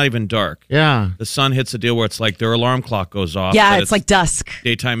setting, so it's not even dark. Yeah. The sun hits a deal where it's like their alarm clock goes off. yeah, but it's like dusk.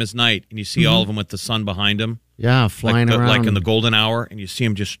 daytime is night, and you see all of them with the sun behind them. Yeah, flying around. Like in the golden hour, and you see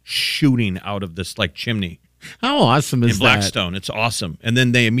them just shooting out of this like chimney How awesome is in Blackstone. It's awesome. And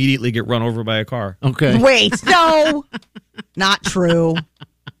then they immediately get run over by a car. that? Okay. Wait, no. Not true.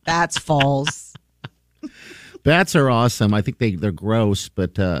 That's false. Bats are awesome. I think they're gross,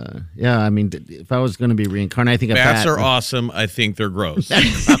 but yeah, I mean, if I was going to be reincarnated, I think a Bats bat. are awesome. I think they're gross.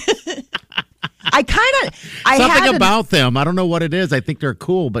 Something about them. I don't know what it is. I think they're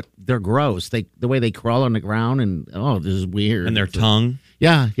cool, but they're gross. The way they crawl on the ground and this is weird. And their tongue.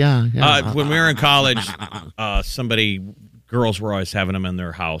 Yeah. When we were in college, girls were always having them in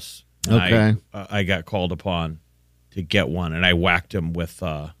their house. And Okay. I got called upon to get one, and I whacked him with.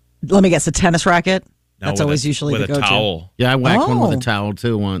 Let me guess, a tennis racket? That's with always a, usually with the a go-to. towel. Yeah, I whacked one with Oh. a towel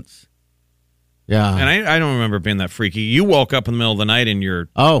too once. Yeah. And I don't remember being that freaky. You woke up in the middle of the night and your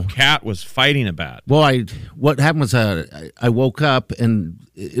cat was fighting a bat. Well, what happened was I woke up and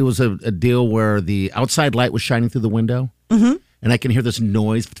it was a deal where the outside light was shining through the window, and I can hear this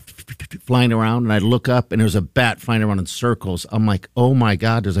noise flying around, and I look up and there's a bat flying around in circles. I'm like, oh my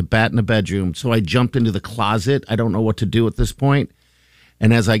God, there's a bat in the bedroom. So I jumped into the closet. I don't know what to do at this point.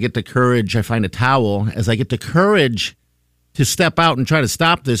 And as I get the courage, I find a towel. As I get the courage to step out and try to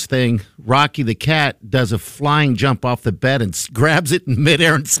stop this thing, Rocky the cat does a flying jump off the bed and grabs it in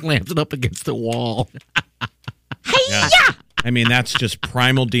midair and slams it up against the wall. Yeah. I mean, that's just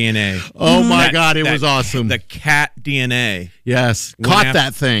primal DNA. Oh, my God, it was awesome. The cat DNA Yes, went caught after-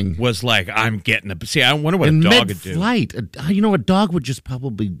 that thing. was like, I'm getting a... See, I wonder what In a dog would do. mid-flight, a dog would just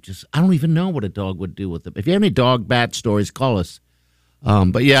probably I don't even know what a dog would do with it. If you have any dog bat stories, call us.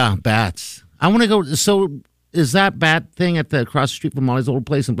 But yeah, bats. I want to go. So is that bat thing across the street from Molly's old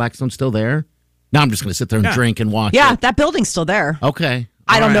place in Blackstone still there? Now I'm just going to sit there and drink and watch Yeah, it. that building's still there. Okay.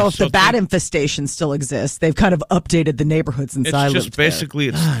 I don't All know right, if so the bat think- infestation still exists. They've kind of updated the neighborhoods since I It's lived just basically,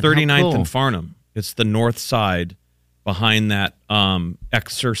 it's 39th cool. and Farnham. It's the north side behind that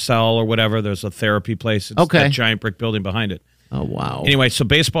Exercell or whatever. There's a therapy place. It's Okay. that giant brick building behind it. Oh, wow. Anyway, so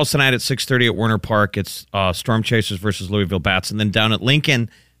baseball's tonight at 6:30 at Werner Park. It's Storm Chasers versus Louisville Bats. And then down at Lincoln,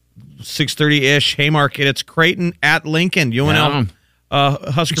 6:30-ish, Haymarket, it's Creighton at Lincoln. UNL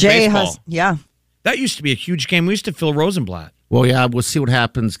Husker baseball. yeah. That used to be a huge game. We used to fill Rosenblatt. Well, yeah, we'll see what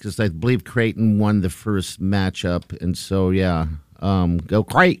happens because I believe Creighton won the first matchup. And so, yeah, go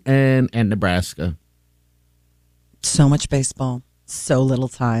Creighton and Nebraska. So much baseball, so little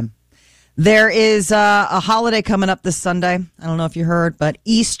time. There is a holiday coming up this Sunday. I don't know if you heard, but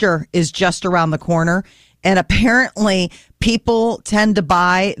Easter is just around the corner. And apparently, people tend to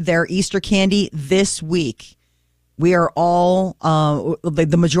buy their Easter candy this week. We are all,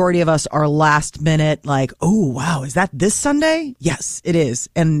 the majority of us are last minute, like, oh, wow, is that this Sunday? Yes, it is.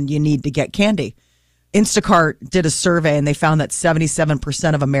 And you need to get candy. Instacart did a survey and they found that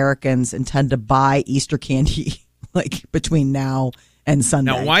 77% of Americans intend to buy Easter candy like between now and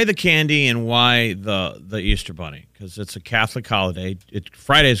Sunday. Now, why the candy and why the Easter Bunny? Because it's a Catholic holiday.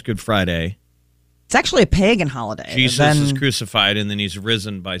 Friday is Good Friday. It's actually a pagan holiday. Jesus Then- is crucified, and then he's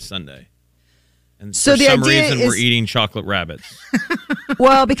risen by Sunday. And So for the some idea reason, is- we're eating chocolate rabbits.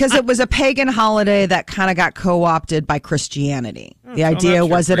 Well, because it was a pagan holiday that kind of got co-opted by Christianity. The idea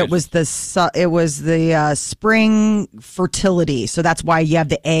that's was that your it was the spring fertility. So that's why you have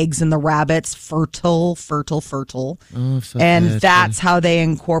the eggs and the rabbits, fertile. So And bad. that's how they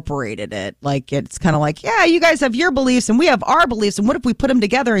incorporated it. Like, it's kind of like, yeah, you guys have your beliefs and we have our beliefs. And what if we put them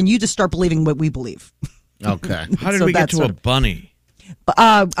together and you just start believing what we believe? Okay. How did So we get that's to sort a of- bunny?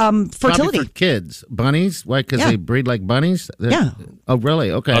 Probably Fertility. for kids. Bunnies? Why? Because Yeah. they breed like bunnies? Yeah. Oh,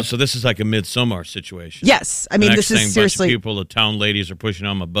 really? Okay. Oh, so this is like a Midsommar situation. Yes. I The mean, next this thing, is seriously, bunch of people, the town ladies are pushing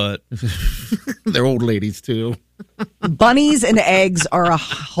on my butt. They're old ladies, too. bunnies and eggs are a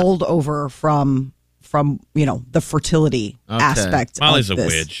holdover from the fertility Okay. aspect Molly's a of this.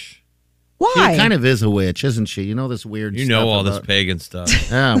 witch. Why? She kind of is a witch, isn't she? You know this weird You stuff know all this about- pagan stuff.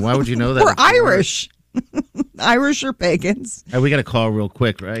 Yeah, why would you know that? We're Irish. Irish or pagans. We got a call real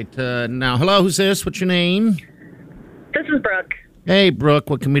quick, right? Now, hello, who's this? What's your name? This is Brooke. Hey, Brooke,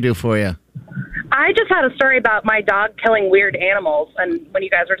 what can we do for you? I just had a story about my dog killing weird animals, and when you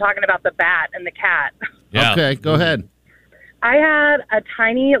guys were talking about the bat and the cat. Yeah. Okay, go ahead. I had a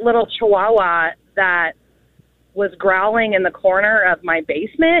tiny little chihuahua that was growling in the corner of my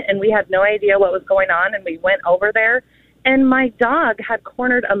basement, and we had no idea what was going on, and we went over there, and my dog had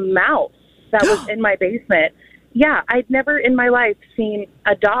cornered a mouse that was in my basement. Yeah, I'd never in my life seen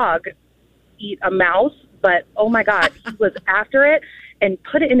a dog eat a mouse, but oh my God, he was after it and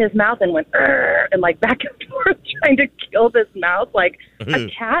put it in his mouth and went and like back and forth trying to kill this mouse like a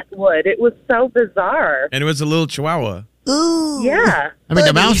cat would. It was so bizarre. And it was a little chihuahua. Ooh. Yeah. I mean,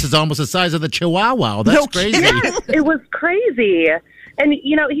 the mouse is almost the size of the Chihuahua. That's crazy. Yes, it was crazy. And,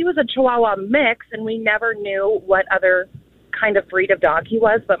 you know, he was a Chihuahua mix, and we never knew what other kind of breed of dog he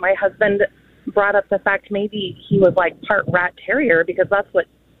was. But my husband brought up the fact maybe he was like part rat terrier because that's what,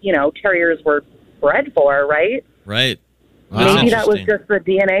 you know, terriers were bred for, right? Right. Wow. Maybe that was just the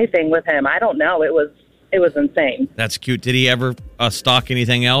DNA thing with him. I don't know. It was insane. That's cute. Did he ever stock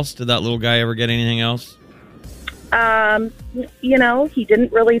anything else? Did that little guy ever get anything else? You know, he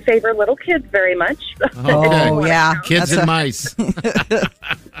didn't really favor little kids very much. Oh, yeah. Kids That's and a- mice.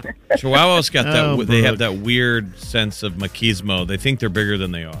 Chihuahuas got that. Oh, They have Brooke. that weird sense of machismo. They think they're bigger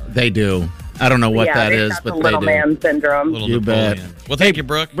than they are. They do. I don't know what yeah, that they've is, got but the they little do. man syndrome. Little You bet. Napoleon. Well, thank you,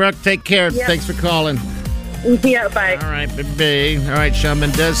 Brooke. Brooke, take care. Yeah. Thanks for calling. Yeah, bye. All right, baby. All right, Shawn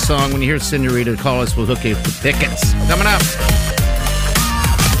Mendes song. When you hear Senorita, call us. We'll hook you with tickets. Coming up.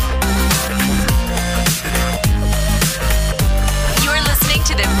 You're listening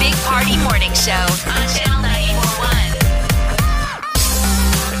to the Big Party Morning Show on Channel 941.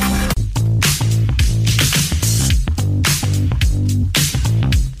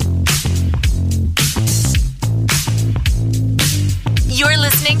 You're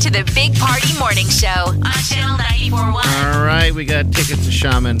listening to the Big Party Morning Show on Channel 941. All right, we got tickets to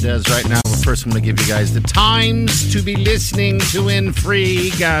Shawn Mendes right now. But first, I'm going to give you guys the times to be listening to win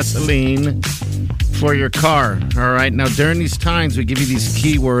free gasoline for your car. All right, now during these times, we give you these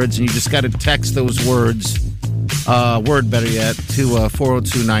keywords, and you just got to text those words, word better yet, to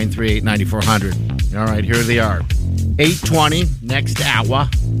 402-938-9400. All right, here they are. 8:20 next hour,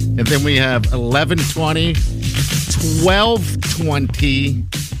 and then we have 11:20, 12:20,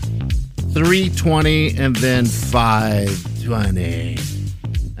 3:20, and then 5:20.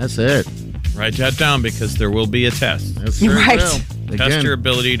 That's it. Write that down because there will be a test. That's sure Right. will. Test Again, your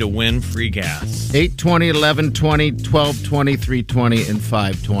ability to win free gas. 8:20, 11:20, 12:20, 3:20, and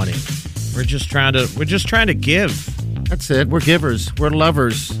 5:20. We're just trying to give. That's it. We're givers. We're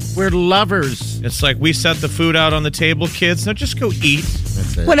lovers. We're lovers. It's like we set the food out on the table, kids. Now just go eat.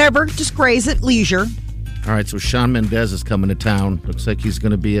 That's it. Whatever, just graze at leisure. All right, so Shawn Mendes is coming to town. Looks like he's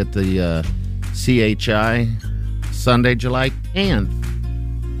going to be at the CHI Sunday, July 10th.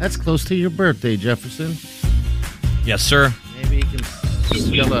 That's close to your birthday, Jefferson. Yes, sir. Maybe he can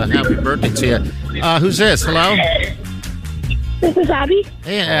still a happy birthday to you. Who's this? Hello? This is Abby.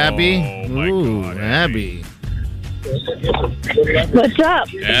 Hey, Abby. Oh, my Ooh, God, Abby. What's up?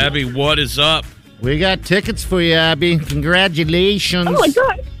 Abby, what is up? We got tickets for you, Abby. Congratulations. Oh my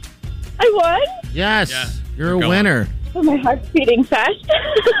God. I won? Yes, Yeah, you're you're a going. winner. Oh, my heart's beating fast.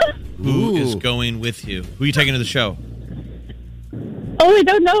 Who is Ooh. going with you? Who are you taking to the show? Oh, I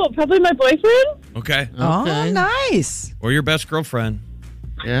don't know. Probably my boyfriend? Okay. Oh, Okay. nice. Or your best girlfriend.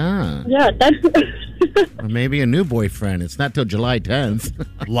 Yeah. Yeah, that's... Or maybe a new boyfriend. It's not till July 10th.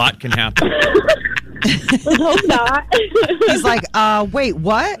 A lot can happen. Let's hope not. He's like, wait,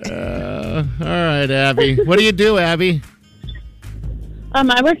 what? All right, Abby. What do you do, Abby?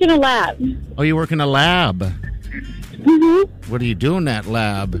 I work in a lab. Oh, you work in a lab. Mm-hmm. What do you do in that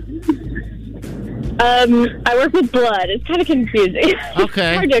lab? I work with blood. It's kind of confusing.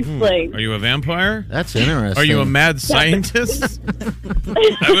 Okay. Hard to explain. Are you a vampire? That's interesting. Are you a mad scientist?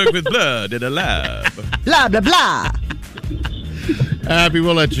 I work with blood in a lab. Blah, blah, blah. Abby,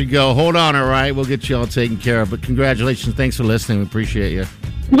 we'll let you go. Hold on, all right? We'll get you all taken care of. But congratulations. Thanks for listening. We appreciate you.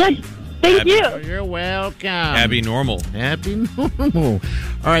 Yes, thank Abby. you. You're welcome. Abby Normal. Happy normal.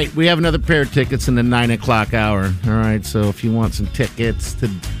 All right, we have another pair of tickets in the 9 o'clock hour. All right, so if you want some tickets to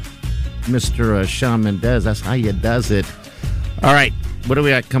Mr. Shawn Mendes, that's how you does it. All right, what do we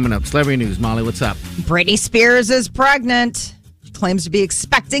got coming up? Celebrity news, Molly, what's up? Britney Spears is pregnant. She claims to be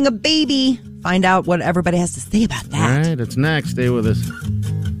expecting a baby. Find out what everybody has to say about All that. right, it's next. Stay with us.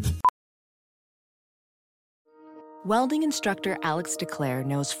 Welding instructor Alex DeClaire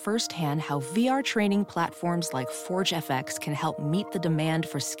knows firsthand how VR training platforms like ForgeFX can help meet the demand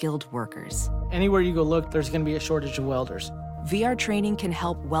for skilled workers. Anywhere you go look, there's going to be a shortage of welders. VR training can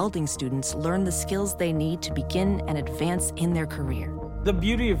help welding students learn the skills they need to begin and advance in their career. The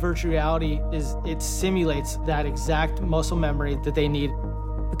beauty of virtual reality is it simulates that exact muscle memory that they need.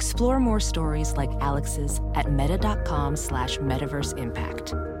 Explore more stories like Alex's at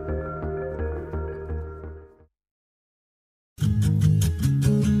meta.com/metaverseimpact.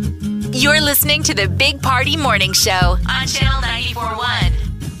 You're listening to the Big Party Morning Show on Channel 94.1.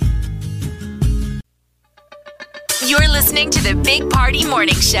 You're listening to the Big Party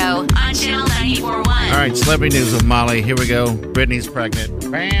Morning Show on Channel 94.1. All right, celebrity news with Molly. Here we go. Britney's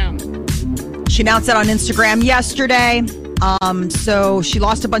pregnant. Bam. She announced that on Instagram yesterday. So she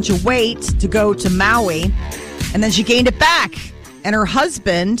lost a bunch of weight to go to Maui, and then she gained it back. And her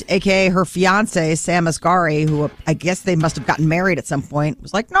husband, a.k.a. her fiance, Sam Asghari, who I guess they must have gotten married at some point,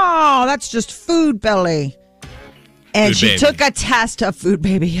 was like, no, that's just food belly. And she took a test of food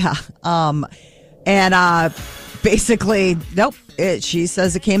baby, yeah. Basically, nope. She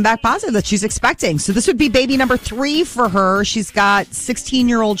says it came back positive that she's expecting. So this would be baby number 3 for her. She's got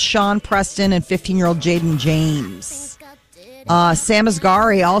 16-year-old Sean Preston and 15-year-old Jaden James. Sam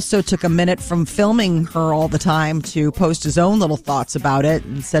Asghari also took a minute from filming her all the time to post his own little thoughts about it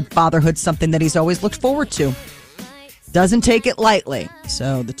and said fatherhood's something that he's always looked forward to. Doesn't take it lightly.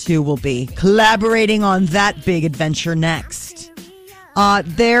 So the two will be collaborating on that big adventure next.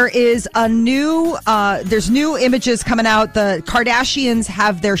 There is there's new images coming out. The Kardashians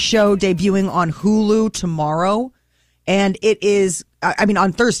have their show debuting on Hulu tomorrow. And it is,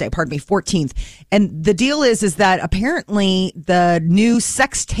 on Thursday, 14th. And the deal is that apparently the new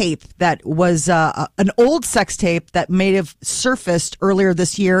sex tape that was an old sex tape that may have surfaced earlier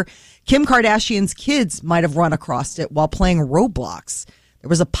this year, Kim Kardashian's kids might have run across it while playing Roblox. There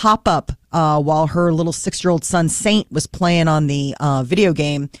was a pop-up while her little 6-year-old son, Saint, was playing on the video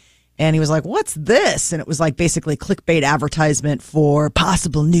game. And he was like, what's this? And it was like basically clickbait advertisement for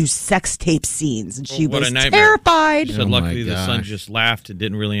possible new sex tape scenes. And she was terrified. She said, luckily the son just laughed and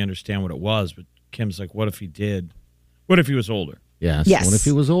didn't really understand what it was. But Kim's like, what if he did? What if he was older? Yes. Yes. What if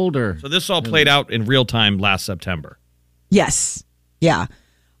he was older? So this all played out in real time last September. Yes. Yeah.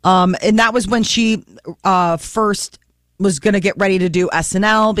 And that was when she first was going to get ready to do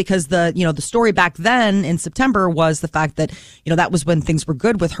SNL because the story back then in September was the fact that, that was when things were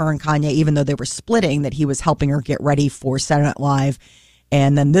good with her and Kanye, even though they were splitting, that he was helping her get ready for Saturday Night Live.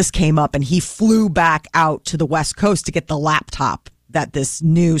 And then this came up and he flew back out to the West Coast to get the laptop that this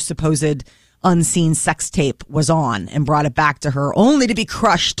new supposed unseen sex tape was on and brought it back to her, only to be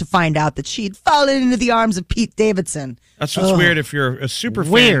crushed to find out that she'd fallen into the arms of Pete Davidson. That's what's weird. If you're a super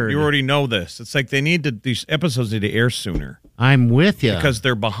fan, you already know this. It's like these episodes need to air sooner. I'm with you. Because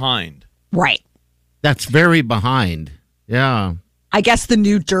they're behind. Right. That's very behind. Yeah. I guess the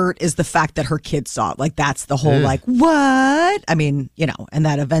new dirt is the fact that her kids saw it. Like, that's the whole, what? I mean, and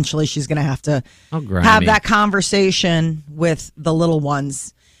that eventually she's going to have to have that conversation with the little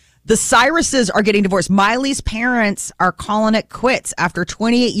ones. The Cyruses are getting divorced. Miley's parents are calling it quits after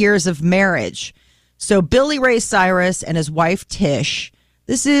 28 years of marriage. So Billy Ray Cyrus and his wife Tish,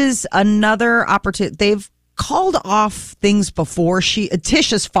 this is another opportunity. They've called off things before. Tish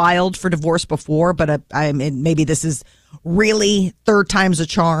has filed for divorce before, but maybe this is really third time's a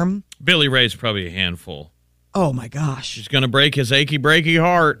charm. Billy Ray's probably a handful. Oh my gosh. She's going to break his achy breaky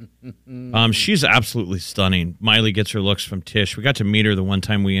heart. She's absolutely stunning. Miley gets her looks from Tish. We got to meet her the one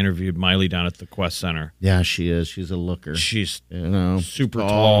time we interviewed Miley down at the Quest Center. Yeah, she is. She's a looker. She's super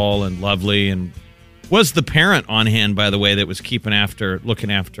tall and lovely, and was the parent on hand, by the way, that was looking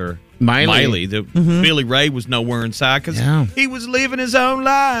after Miley. Billy Ray was nowhere inside because he was living his own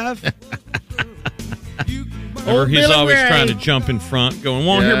life. Or he's Billy always Ray. trying to jump in front, going,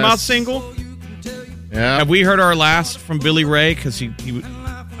 "Want to hear my single?" Yeah. Have we heard our last from Billy Ray? Because he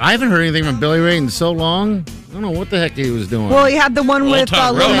I haven't heard anything from Billy Ray in so long. I don't know what the heck he was doing. Well, he had the one with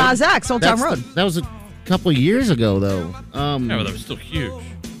Town Lil Road. Nas X, Old Town Road. That was a couple of years ago, though. yeah, but that was still huge.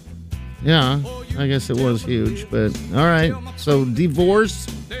 Yeah, I guess it was huge, but all right. So divorce.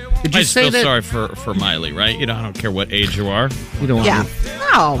 Did you I say feel that? sorry for Miley, right? I don't care what age you are. You don't want Yeah. to.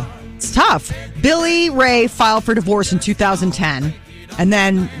 No, it's tough. Billy Ray filed for divorce in 2010 and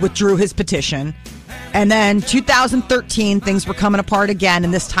then withdrew his petition. And then 2013, things were coming apart again.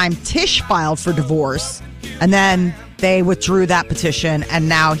 And this time Tish filed for divorce. And then they withdrew that petition. And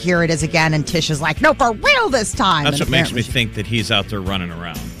now here it is again. And Tish is like, no, for real this time. That's And what makes me apparently think that he's out there running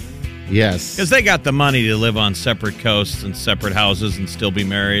around. Yes. Because they got the money to live on separate coasts and separate houses and still be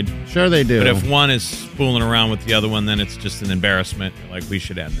married. Sure they do. But if one is fooling around with the other one, then it's just an embarrassment. Like, we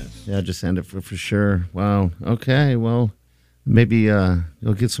should end this. Yeah, just end it for sure. Wow. Okay, well, maybe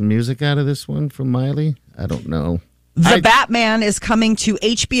you'll get some music out of this one from Miley. I don't know. The Batman is coming to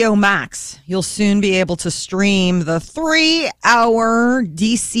HBO Max. You'll soon be able to stream the 3-hour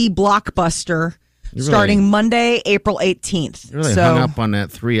DC blockbuster starting Monday, April 18th. You really hung up on that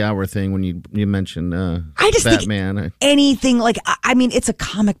 3-hour thing when you mentioned I just Batman. Think anything like, I mean, it's a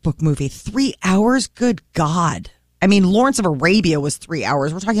comic book movie. 3 hours? Good God. I mean, Lawrence of Arabia was 3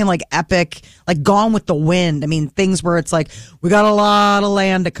 hours. We're talking like epic, like Gone with the Wind. I mean, things where it's like, we got a lot of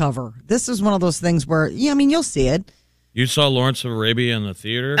land to cover. This is one of those things where, yeah, I mean, you'll see it. You saw Lawrence of Arabia in the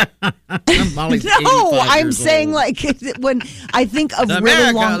theater? No, I'm saying like when I think of the really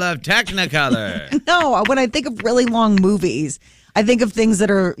America long of Technicolor. No, when I think of really long movies, I think of things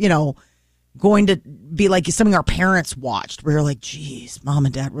that are, going to be like something our parents watched where you're like, geez, mom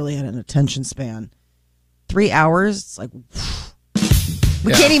and dad really had an attention span. 3 hours, it's like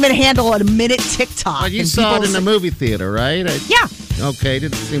we can't even handle a minute TikTok. Well, you saw it in the movie theater, right? Yeah. Okay,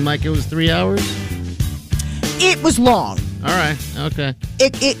 did it seem like it was 3 hours? It was long. All right. Okay.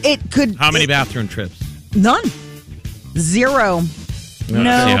 It could. How many bathroom trips? None. 0.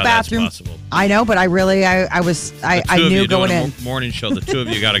 No bathroom. I know, but I knew going in. Morning show. The two of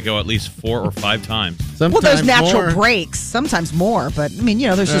you got to go at least 4 or 5 times. Sometimes there's natural breaks. Sometimes more, but I mean,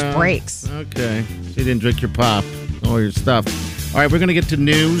 there's just breaks. Okay. So you didn't drink your pop, all your stuff. All right, we're going to get to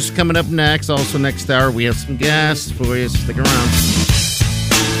news coming up next. Also, next hour, we have some gas for you. Stick around.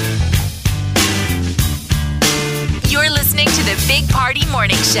 You're listening to the Big Party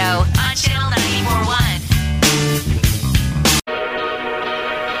Morning Show on Channel 94.1.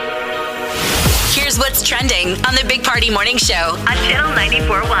 Here's what's trending on the Big Party Morning Show on Channel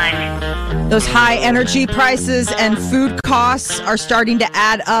 94.1. Those high energy prices and food costs are starting to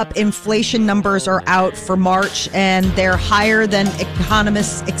add up. Inflation numbers are out for March, and they're higher than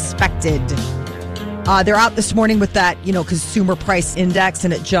economists expected. They're out this morning with that, consumer price index,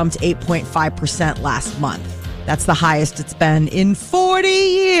 and it jumped 8.5% last month. That's the highest it's been in 40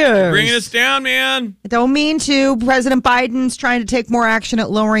 years. Bringing us down, man. I don't mean to. President Biden's trying to take more action at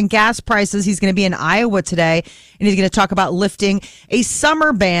lowering gas prices. He's going to be in Iowa today, and he's going to talk about lifting a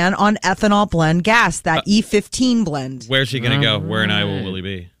summer ban on ethanol blend gas, that E15 blend. Where's he going to go? Where in Iowa will he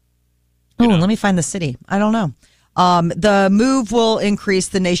be? Let me find the city. I don't know. The move will increase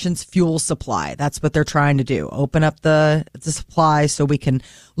the nation's fuel supply. That's what they're trying to do. Open up the supply so we can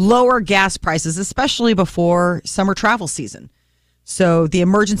lower gas prices, especially before summer travel season. So the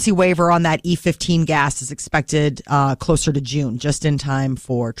emergency waiver on that E15 gas is expected closer to June, just in time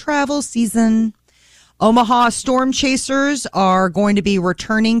for travel season. Omaha Storm Chasers are going to be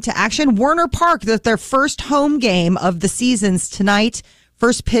returning to action. Werner Park, their first home game of the season's tonight.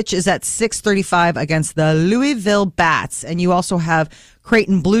 First pitch is at 6:35 against the Louisville Bats. And you also have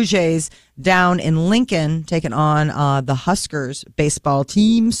Creighton Blue Jays down in Lincoln taking on the Huskers baseball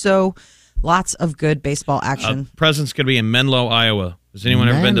team. So lots of good baseball action. President's going to be in Menlo, Iowa. Has anyone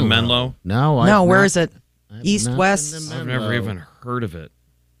ever been to Menlo? No. Where is it? East, west? I've never even heard of it.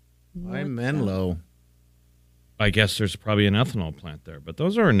 Why Menlo? I guess there's probably an ethanol plant there. But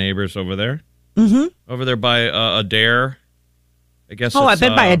those are our neighbors over there. Mm-hmm. Over there by Adair. I guess. I've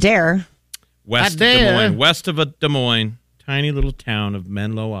been by Adair. West of Des Moines. West of Des Moines. Tiny little town of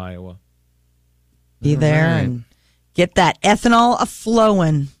Menlo, Iowa. Be there and get that ethanol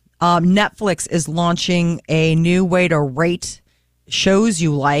a-flowing. Netflix is launching a new way to rate shows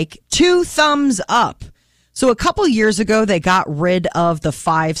you like. 2 thumbs up. So a couple years ago, they got rid of the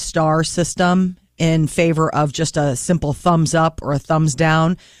 5-star system in favor of just a simple thumbs up or a thumbs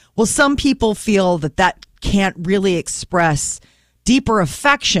down. Well, some people feel that can't really express deeper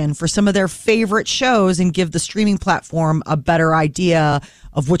affection for some of their favorite shows and give the streaming platform a better idea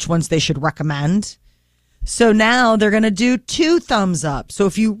of which ones they should recommend. So now they're going to do 2 thumbs up. So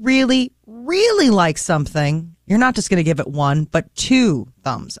if you really, really like something, you're not just going to give it 1, but 2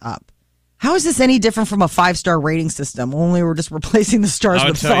 thumbs up. How is this any different from a 5-star rating system? Only we're just replacing the stars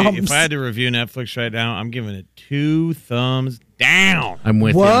with thumbs. If I had to review Netflix right now, I'm giving it 2 thumbs down. I'm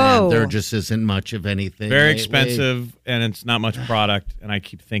with you, man. There just isn't much of anything. Very expensive, and it's not much product. And I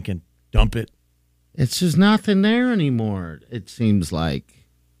keep thinking, dump it. It's just nothing there anymore, it seems like.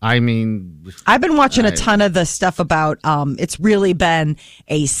 I mean, I've been watching a ton of the stuff about. It's really been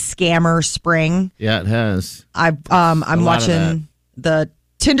a scammer spring. Yeah, it has. I'm watching the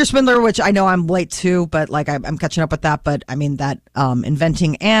Tinder Swindler, which I know I'm late to, but like I'm catching up with that. But I mean that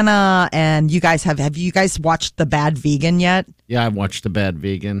Inventing Anna, and you guys have you guys watched The Bad Vegan yet? Yeah, I've watched The Bad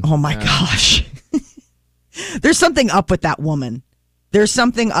Vegan. Oh my gosh, there's something up with that woman. There's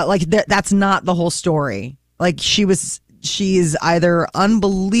something that's not the whole story. Like she is either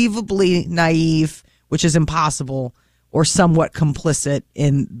unbelievably naive, which is impossible, or somewhat complicit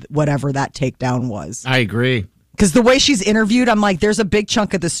in whatever that takedown was. I agree. Because the way she's interviewed, I'm like, there's a big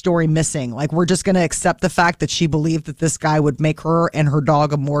chunk of the story missing. Like, we're just going to accept the fact that she believed that this guy would make her and her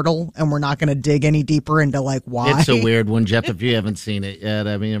dog immortal, and we're not going to dig any deeper into, like, why. It's a weird one, Jeff, if you haven't seen it yet.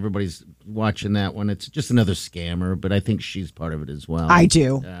 I mean, everybody's watching that one. It's just another scammer, but I think she's part of it as well. I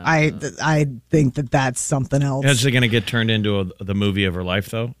do. I think that that's something else. Is it going to get turned into the movie of her life,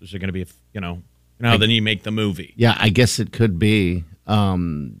 though? Is it going to be, then you make the movie? Yeah, I guess it could be.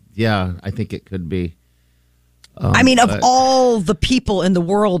 Yeah, I think it could be. I mean, of all the people in the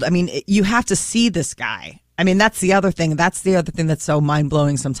world, I mean, you have to see this guy. I mean, that's the other thing. That's the other thing that's so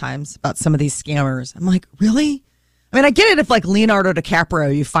mind-blowing sometimes about some of these scammers. I'm like, really? I mean, I get it if, like, Leonardo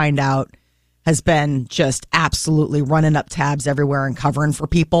DiCaprio, you find out, has been just absolutely running up tabs everywhere and covering for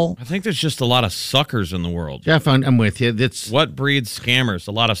people. I think there's just a lot of suckers in the world. Jeff, I'm with you. What breeds scammers?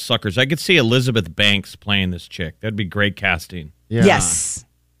 A lot of suckers. I could see Elizabeth Banks playing this chick. That'd be great casting. Yeah. Yes.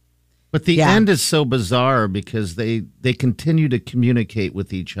 But the end is so bizarre because they continue to communicate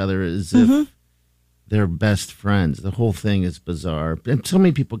with each other as if they're best friends. The whole thing is bizarre. And so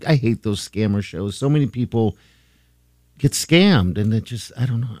many people, I hate those scammer shows. So many people get scammed, and it just, I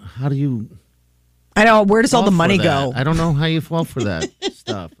don't know. How do you... I know. Where does all the money go? I don't know how you fall for that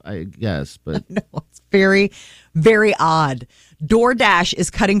stuff, I guess. But no, it's very, very odd. DoorDash is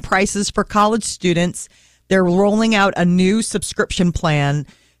cutting prices for college students. They're rolling out a new subscription plan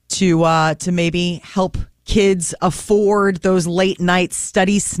to maybe help kids afford those late night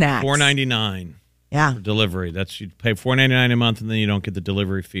study snacks. $4.99. Yeah. For delivery. That's, you pay $4.99 a month, and then you don't get the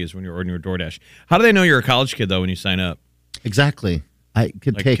delivery fees when you're ordering your DoorDash. How do they know you're a college kid though when you sign up? Exactly.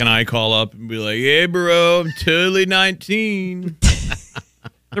 Can I call up and be like, "Hey, bro, I'm totally 19."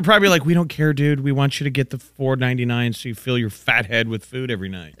 They're probably like, "We don't care, dude. We want you to get the $4.99 so you fill your fat head with food every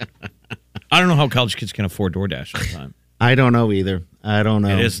night." I don't know how college kids can afford DoorDash all the time. I don't know either. I don't know.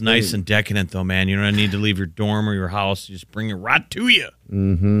 It is nice and decadent, though, man. You don't need to leave your dorm or your house. You just bring it right to you.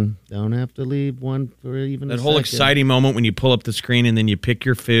 Mm-hmm. Don't have to leave one for even that a whole second. Exciting moment when you pull up the screen and then you pick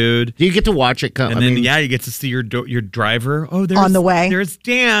your food. Do you get to watch it come? And then, you get to see your driver. Oh, there's on the way. There's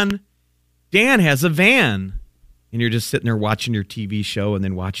Dan. Dan has a van. And you're just sitting there watching your TV show and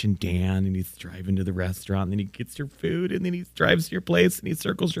then watching Dan, and he's driving to the restaurant, and then he gets your food, and then he drives to your place, and he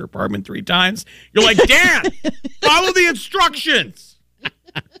circles your apartment 3 times. You're like, Dan, follow the instructions.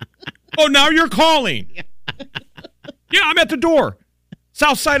 Oh, now you're calling. Yeah, I'm at the door.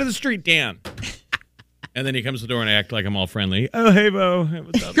 South side of the street, Dan. And then he comes to the door and I act like I'm all friendly. Oh, hey, Bo. Hey,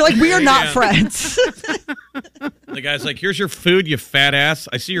 what's up? You're like, we are not Dan. friends. The guy's like, here's your food, you fat ass.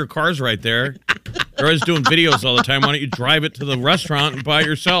 I see your car's right there. You're always doing videos all the time. Why don't you drive it to the restaurant and buy it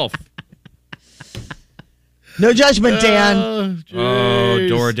yourself? No judgment, Dan. Oh,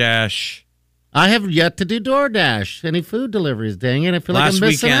 DoorDash. I have yet to do DoorDash. Any food deliveries, dang it. I feel like I'm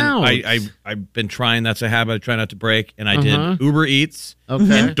missing out. I've been trying. That's a habit I try not to break. And I did Uber Eats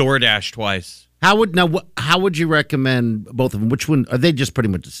and DoorDash twice. How would you recommend both of them? Which one? Are they just pretty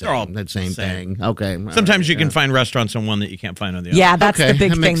much the same? They're all the same the same. thing. Okay. Sometimes you can find restaurants on one that you can't find on the other. Yeah, that's Okay, the big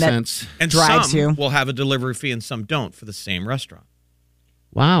that thing makes that sense. And drives some you. will have a delivery fee and some don't for the same restaurant.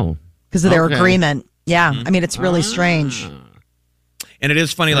 Wow. because of their Okay. agreement. Yeah, I mean, it's really strange. And it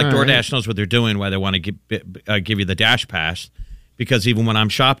is funny, like All right. DoorDash knows what they're doing, why they want to give you the Dash Pass. Because even when I'm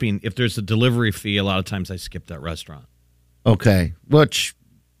shopping, if there's a delivery fee, a lot of times I skip that restaurant. Okay. Which,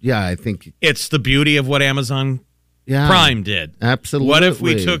 yeah, I think. It's the beauty of what Amazon Yeah, Prime did. Absolutely. What if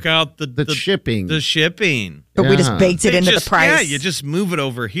we took out the shipping? The shipping. But we just Yeah. baked it into the price. Yeah, you just move it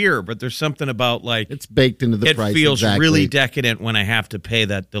over here. But there's something about like It's baked into the it price. feels exactly. really decadent when I have to pay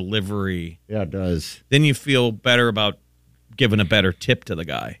that delivery. Yeah, it does. Then you feel better about giving a better tip to the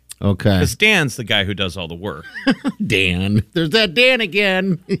guy. Okay. Because Dan's the guy who does all the work. Dan. There's that Dan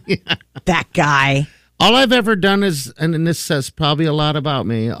again. That guy. All I've ever done is, and this says probably a lot about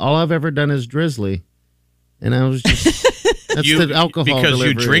me, all I've ever done is Drizzly. And I was just, that's the alcohol because delivery.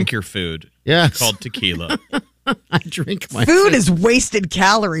 you drink your food. Yes. It's called tequila. I drink my Food is wasted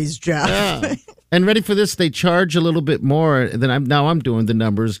calories, Jeff. Yeah. And ready for this, they charge a little bit more. And then I'm doing the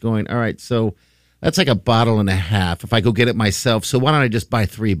numbers going, all right, so that's like a bottle and a half if I go get it myself. So why don't I just buy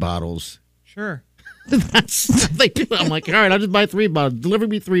 3 bottles? Sure. That's what they do. I'm like, all right, I'll just buy 3 bottles. Deliver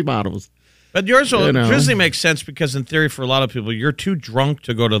me 3 bottles. But yours You know. Drizzly makes sense because in theory for a lot of people, you're too drunk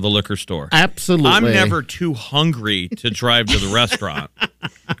to go to the liquor store. Absolutely. I'm never too hungry to drive to the restaurant.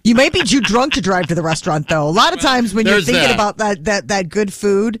 You may be too drunk to drive to the restaurant, though. A lot of times when There's you're thinking that. about that good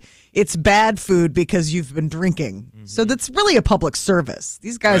food, it's bad food because you've been drinking. So that's really a public service.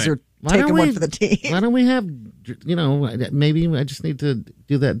 These guys Right. are taking one for the team. Why don't we have, maybe I just need to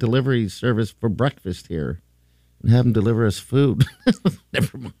do that delivery service for breakfast here. and have him deliver us food.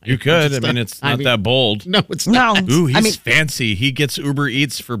 Never mind. You could. I mean, it's not that bold. No, it's not. No. Ooh, he's fancy. He gets Uber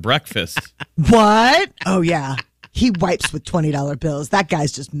Eats for breakfast. What? Oh, yeah. He wipes with $20 bills. That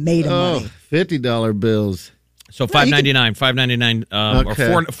guy's just made of money. $50 bills. So $5.99, $5.99,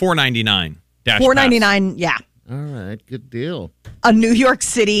 Okay. or $4.99. $4.99, yeah. All right, good deal. A New York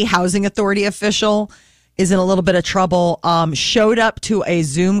City housing authority official is in a little bit of trouble. Showed up to a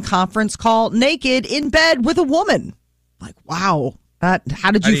Zoom conference call naked in bed with a woman. Like, wow.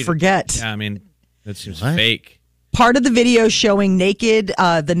 How did you forget? Yeah, I mean, that seems fake. Part of the video showing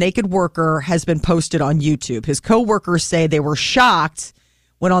the naked worker has been posted on YouTube. His coworkers say they were shocked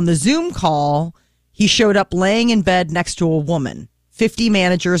when on the Zoom call, he showed up laying in bed next to a woman. 50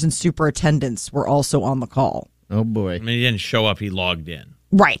 managers and superintendents were also on the call. Oh, boy. I mean, he didn't show up. He logged in.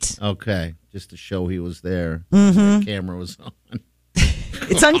 Right. Okay, just to show he was there. The camera was on.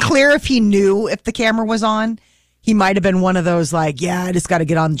 It's unclear if he knew if the camera was on. He might have been one of those like, yeah, I just got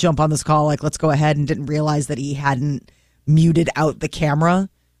to jump on this call. Like, let's go ahead, and didn't realize that he hadn't muted out the camera,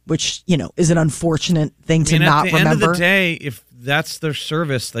 which, is an unfortunate thing to not remember. At the end of the day, if that's their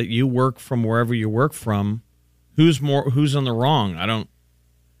service that you work from wherever you work from, who's on the wrong?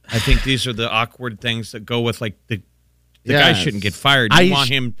 I think these are the awkward things that go with like the guy shouldn't get fired. You want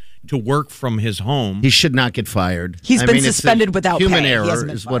him to work from his home. He should not get fired. He's been suspended without pay. Human He error hasn't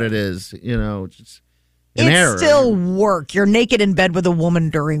been is what it is. Just it's still work. You're naked in bed with a woman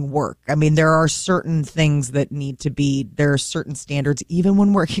during work. I mean, there are certain things that there are certain standards, even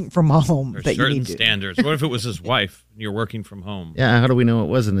when working from home, There's that you need to. certain standards. What if it was his wife and you're working from home? Yeah, how do we know it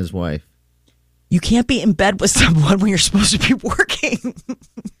wasn't his wife? You can't be in bed with someone when you're supposed to be working.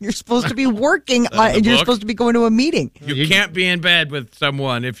 You're supposed to be working, and you're supposed to be going to a meeting. You can't be in bed with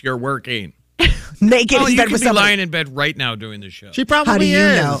someone if you're working. Naked in you bed could with be someone. lying in bed right now doing the show. She probably How do you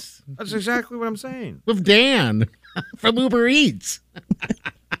is. know? That's exactly what I'm saying. With Dan from Uber Eats.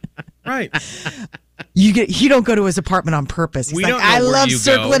 Right. You don't go to his apartment on purpose. He's We like, don't know I where love you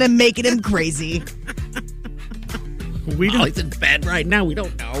circling go." and making him crazy. He's in bed right now. We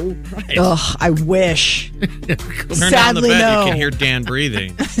don't know. Right. Ugh, I wish. Turn down the Sadly, bed. no. You can hear Dan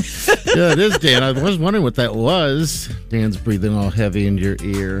breathing. Yeah, it is Dan. I was wondering what that was. Dan's breathing all heavy in your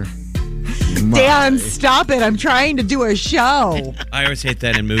ear. My. Dan, stop it. I'm trying to do a show. I always hate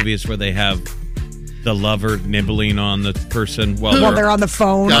that in movies where they have the lover nibbling on the person while they're on the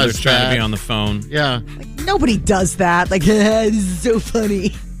phone. they're Does trying to that. be on the phone. Yeah. Nobody does that. Like, this is so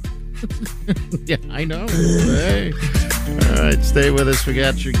funny. Yeah, I know. Hey. All right, stay with us. We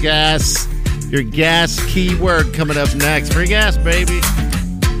got your gas keyword coming up next. Free gas, baby.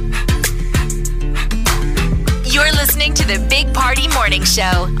 You're listening to the Big Party Morning Show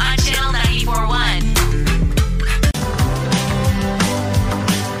on Channel 94.1.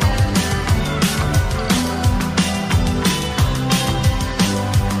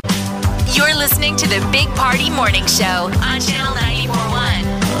 You're listening to the Big Party Morning Show on Channel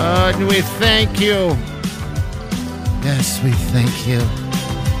 94.1. And we thank you. Yes, we thank you.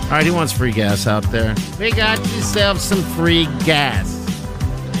 All right, who wants free gas out there? We got yourself some free gas.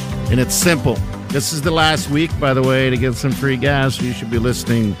 And it's simple. This is the last week, by the way, to get some free gas. You should be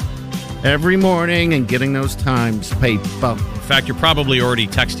listening every morning and getting those times paid. In fact, you're probably already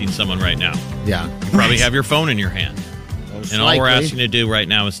texting someone right now. Yeah. You probably have your phone in your hand. Most And all we're likely. asking you to do right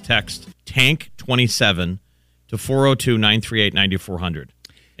now is text TANK27 to 402-938-9400.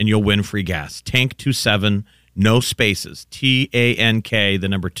 And you'll win free gas. TANK27, no spaces. TANK, the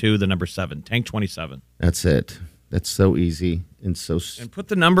number 2, the number 7. TANK27. That's it. That's so easy and so. And put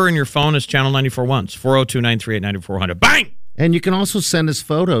the number in your phone as Channel 94 once. 402-938-9400. Bang! And you can also send us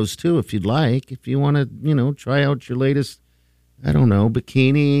photos too if you'd like. If you want to, try out your latest, I don't know,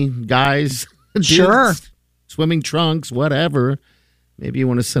 bikini, guys, Sure. dudes, swimming trunks, whatever. Maybe you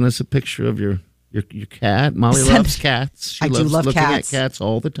want to send us a picture of your cat. Molly loves cats. She I do loves love looking cats. at cats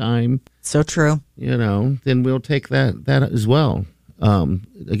all the time. So true. Then we'll take that as well.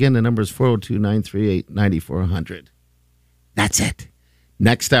 Again, the number is 402-938-9400. That's it.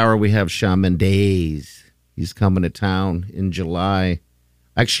 Next hour, we have Shawn Mendes. He's coming to town in July.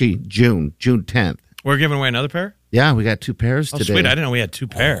 Actually, June 10th. We're giving away another pair? Yeah, we got 2 pairs Oh, today. sweet. I didn't know we had 2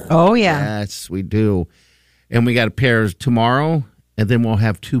 pairs. Oh, yeah. Yes, we do. And we got a pair tomorrow, and then we'll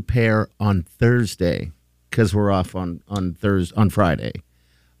have 2 pair on Thursday because we're off on Friday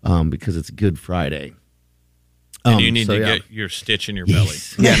because it's Good Friday. And you need to get your stitch in your belly.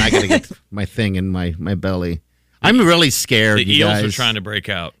 Yeah, and I got to get my thing in my belly. I'm really scared, The you eels guys. are trying to break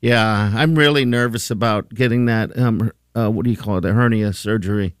out. Yeah, I'm really nervous about getting that, what do you call it, a hernia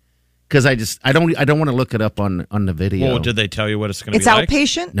surgery. because I don't want to look it up on the video. Well, did they tell you what it's going to be It's like?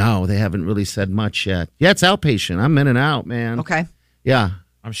 outpatient? No, they haven't really said much yet. Yeah, it's outpatient. I'm in and out, man. Okay. Yeah.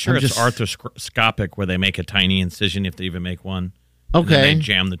 I'm sure it's arthroscopic where they make a tiny incision if they even make one. Okay. And then they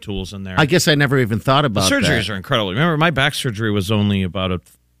jam the tools in there. I guess I never even thought about the surgeries that. are incredible. Remember, my back surgery was only about a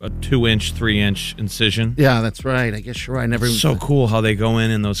 2-inch, 3-inch incision. Yeah, that's right. I guess you're right. I never even So cool how they go in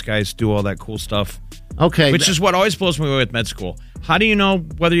and those guys do all that cool stuff. Okay. Which is what always blows me away with med school. How do you know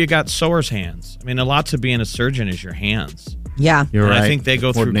whether you got sewer's hands? I mean, a lot to being a surgeon is your hands. Yeah. You're And right. I think they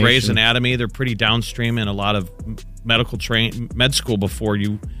go through Grey's Coordination. Anatomy. They're pretty downstream in a lot of med school before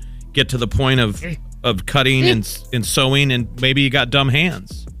you get to the point of cutting and sewing, and maybe you got dumb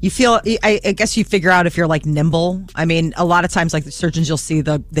hands. You feel, I guess you figure out if you're like nimble. I mean, a lot of times, like the surgeons, you'll see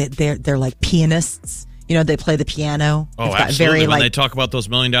they're like pianists. You know, they play the piano. Oh, They've got absolutely. very, When like, they talk about those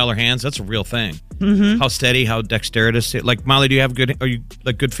 $1 million hands, that's a real thing. Mm-hmm. How steady, how dexterous. Like, Molly, do you have good? Are you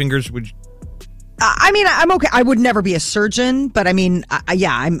like good fingers? Would you, I mean, I'm okay. I would never be a surgeon, but I mean,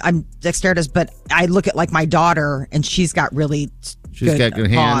 I'm dexterous. But I look at like my daughter, and she's got really got good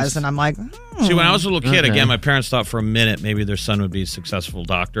hands. paws, and I'm like, See, when I was a little kid, Okay. again, my parents thought for a minute maybe their son would be a successful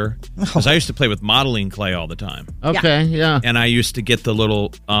doctor. Because I used to play with modeling clay all the time. Okay, yeah. And I used to get the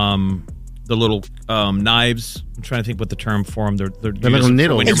little knives. I'm trying to think what the term for them. They're little used for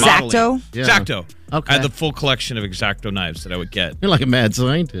needles. when you're X-Acto? modeling. Yeah. X-Acto. Okay. I had the full collection of X-Acto knives that I would get. You're like a mad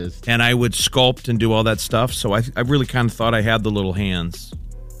scientist. And I would sculpt and do all that stuff. So I really kind of thought I had the little hands.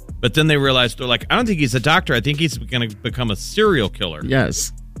 But then they realized, they're like, I don't think he's a doctor. I think he's going to become a serial killer.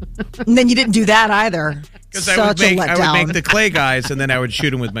 Yes. and then you didn't do that either. Because Such I would a letdown. make the clay guys, and then I would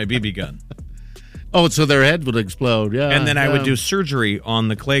shoot them with my BB gun. Oh, so their head would explode. Yeah. And then I would yeah. do surgery on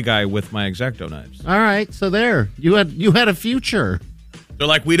the clay guy with my X-Acto knives. All right, so there you had a future. They're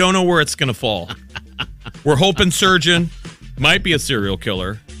like, we don't know where it's going to fall. We're hoping surgeon might be a serial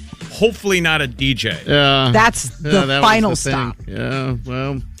killer. Hopefully not a DJ. Yeah, That's the that was final the thing. stop. Yeah,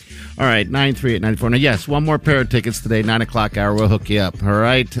 well, all right, 938-94. Now, yes, one more pair of tickets today, 9 o'clock hour. We'll hook you up. All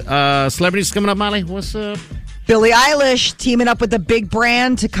right, celebrities coming up, Molly. What's up? Billie Eilish teaming up with a big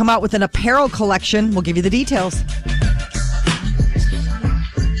brand to come out with an apparel collection. We'll give you the details.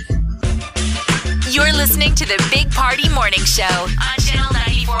 You're listening to the Big Party Morning Show on Channel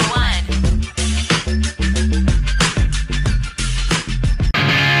 94.1.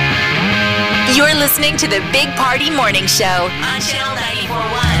 You're listening to the Big Party Morning Show on Channel 94.1.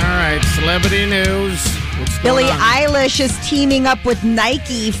 All right, celebrity news. What's Billie going on? Eilish is teaming up with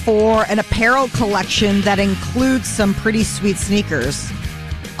Nike for an apparel collection that includes some pretty sweet sneakers.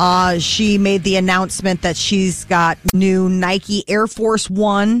 She made the announcement that she's got new Nike Air Force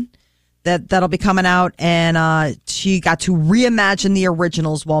One that'll be coming out, and she got to reimagine the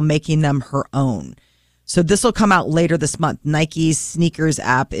originals while making them her own. So this will come out later this month. Nike's sneakers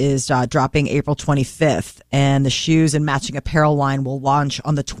app is dropping April 25th, and the shoes and matching apparel line will launch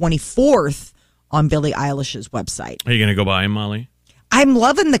on the 24th on Billie Eilish's website. Are you going to go buy him, Molly? I'm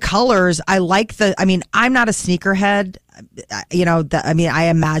loving the colors. I like I'm not a sneakerhead. I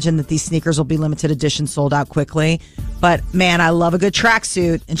imagine that these sneakers will be limited edition, sold out quickly. But man, I love a good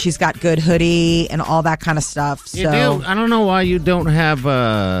tracksuit, and she's got good hoodie and all that kind of stuff. You do. I don't know why you don't have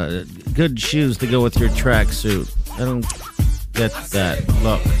good shoes to go with your tracksuit. I don't get that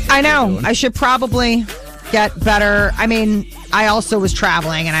look. I know. I should probably get better. I mean, I also was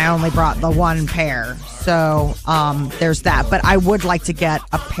traveling, and I only brought the one pair. So there's that. But I would like to get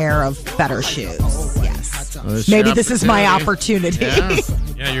a pair of better shoes. Yes. Well, Maybe this is my opportunity. Yeah.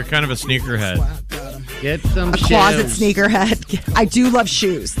 Yeah, you're kind of a sneakerhead. Get some A closet shoes. sneakerhead. I do love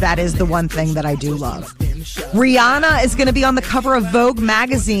shoes. That is the one thing that I do love. Rihanna is going to be on the cover of Vogue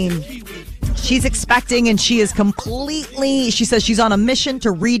magazine. She's expecting, and she is she says she's on a mission to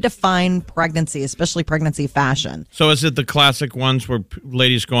redefine pregnancy, especially pregnancy fashion. So is it the classic ones where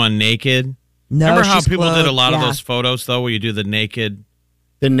ladies go on naked? No, Remember how she's people did a clothed, lot of yeah. those photos, though, where you do the naked?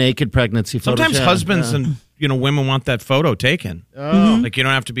 The naked pregnancy photos. Sometimes yeah, husbands yeah. and women want that photo taken. Oh. Like, you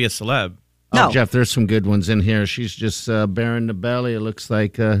don't have to be a celeb. No. Oh, Jeff, there's some good ones in here. She's just bearing the belly. It looks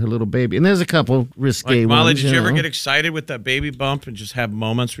like a little baby. And there's a couple risque Like, Molly, ones. did you ever know. get excited with that baby bump and just have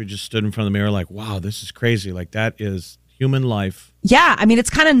moments where you just stood in front of the mirror like, wow, this is crazy. Like, that is human life. Yeah, I mean, it's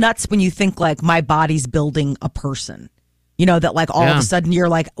kind of nuts when you think like my body's building a person. You know, that like all of Yeah. a sudden you're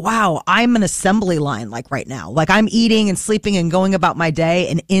like, wow, I'm an assembly line like right now. Like I'm eating and sleeping and going about my day,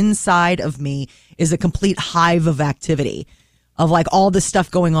 and inside of me is a complete hive of activity of like all this stuff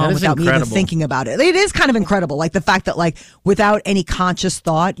going on That is without me even incredible. thinking about it. It is kind of incredible. Like the fact that like without any conscious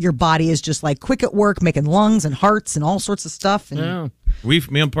thought, your body is just like quick at work making lungs and hearts and all sorts of stuff. And Yeah.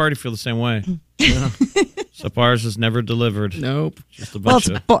 Me and Party feel the same way. Except ours is never delivered. Nope. Just a well, bunch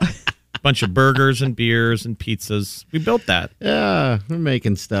it's of bunch of burgers and beers and pizzas. We built that. Yeah, we're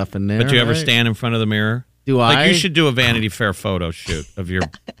making stuff in there. But do you ever right? stand in front of the mirror? Do I? Like you should do a Vanity Fair photo shoot of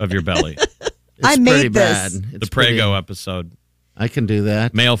your belly. It's I made pretty this. bad. The It's Prego episode. I can do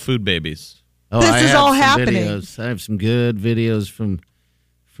that. Male food babies. Oh, This I is have all some happening. Videos. I have some good videos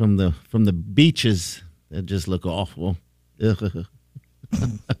from the beaches that just look awful. Ugh.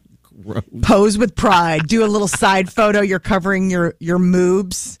 Gross. Pose with pride. Do a little side photo. You're covering your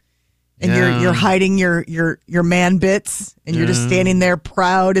moobs, and Yeah. you're hiding your man bits, and you're just standing there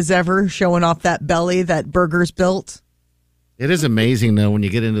proud as ever, showing off that belly that Burger's built. It is amazing though when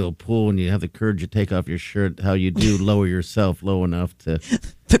you get into a pool and you have the courage to take off your shirt, how you do lower yourself low enough to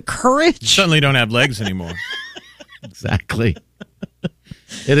The courage. Suddenly don't have legs anymore. exactly.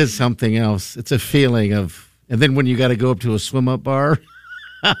 It is something else. It's a feeling of, and then when you got to go up to a swim up bar,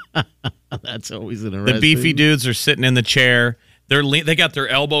 that's always interesting. The beefy dudes are sitting in the chair. They got their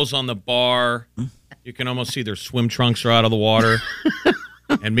elbows on the bar. You can almost see their swim trunks are out of the water.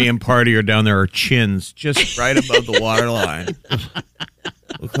 And me and Party are down there, our chins just right above the water line.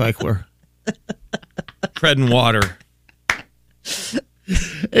 Look like we're treading water.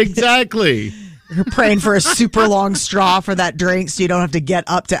 Exactly. You're praying for a super long straw for that drink, so you don't have to get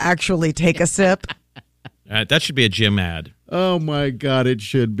up to actually take a sip. That should be a gym ad. Oh my God, it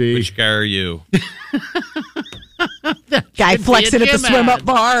should be. Which guy are you? Guy Should be flexing a at the gym swim up ad.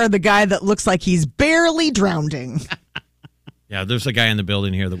 bar, or the guy that looks like he's barely drowning. Yeah, there's a guy in the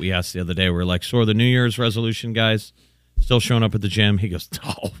building here that we asked the other day. We're like, so are the New Year's resolution guys still showing up at the gym? He goes,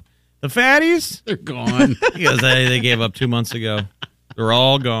 oh, the fatties? They're gone. He goes, they gave up 2 months ago. They're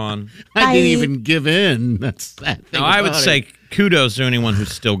all gone. I didn't even give in. That's that thing. Now, I would about say it. kudos to anyone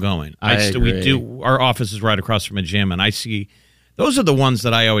who's still going. We agree. do. Our office is right across from a gym, and I see those are the ones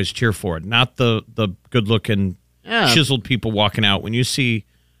that I always cheer for. Not the good looking, chiseled people walking out. When you see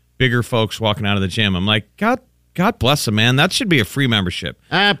bigger folks walking out of the gym, I'm like, God bless them, man. That should be a free membership.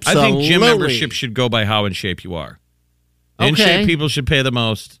 Absolutely. I think gym membership should go by how in shape you are. In Okay. shape people should pay the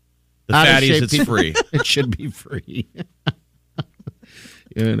most. The Out of fatties, shape it's people- free. It should be free.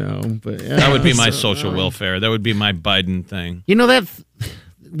 But yeah, That would be my so- social welfare. That would be my Biden thing. You know that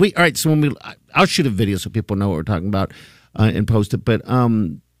all right. So I'll shoot a video so people know what we're talking about and post it. But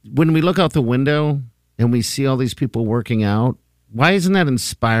when we look out the window and we see all these people working out, why isn't that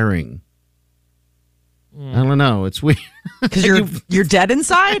inspiring? I don't know. It's weird. Because you're dead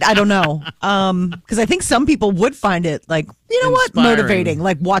inside? I don't know. Because I think some people would find it like, you know what, Inspiring. motivating.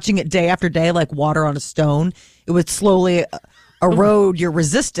 Like watching it day after day, like water on a stone. It would slowly erode your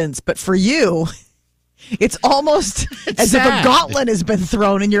resistance. But for you, it's almost as if a sad. gauntlet has been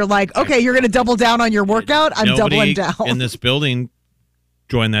thrown, and you're like, okay, you're going to double down on your workout. I'm Nobody doubling down. in this building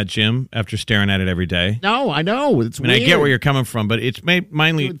join that gym after staring at it every day. No, I know. It's I mean, weird. I get where you're coming from, but it's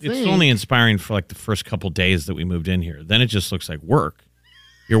mainly You would it's think. only inspiring for like the first couple days that we moved in here. Then it just looks like work.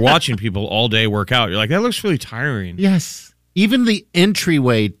 You're watching people all day work out. You're like, that looks really tiring. Yes. Even the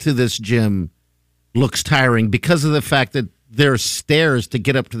entryway to this gym looks tiring because of the fact that there's stairs to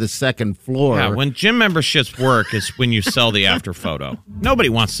get up to the second floor. Yeah, when gym memberships work is when you sell the after photo. Nobody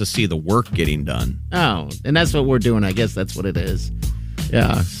wants to see the work getting done. Oh, and that's what we're doing. I guess that's what it is.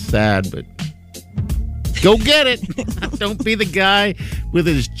 Yeah, sad, but go get it. Don't be the guy with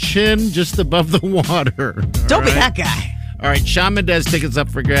his chin just above the water. Don't be All right? that guy. All right, Shawn Mendes tickets up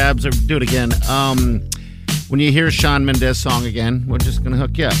for grabs. Or do it again. When you hear Shawn Mendes song again, we're just going to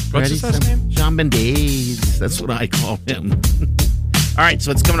hook you up. What's his last Sam? name? Shawn Mendes. That's what I call him. All right, so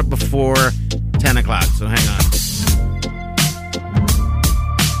it's coming up before 10 o'clock, so hang on.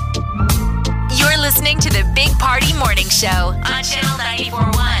 You're listening to the Big Party Morning Show on Channel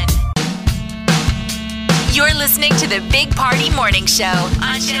 94.1. You're listening to the Big Party Morning Show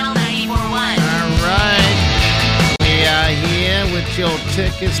on Channel 94.1. All right. We are here with your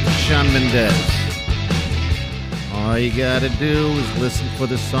tickets to Shawn Mendes. All you got to do is listen for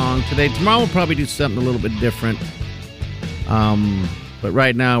the song today. Tomorrow we'll probably do something a little bit different. But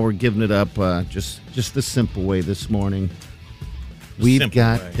right now we're giving it up just the simple way this morning. We've Simple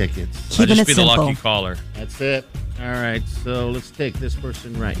got way. tickets. I'll Keeping just it be the simple. lucky caller. That's it. All right, so let's take this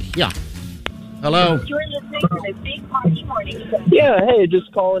person right here. Hello. You're listening to the Big Party Morning Show. Yeah, hey,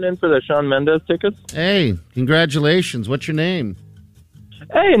 just calling in for the Shawn Mendes tickets. Hey, congratulations. What's your name?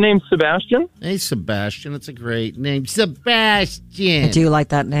 Hey, name's Sebastian. Hey, Sebastian. That's a great name. Sebastian. I do like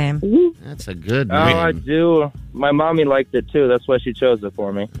that name. That's a good Oh, name. I do. My mommy liked it too. That's why she chose it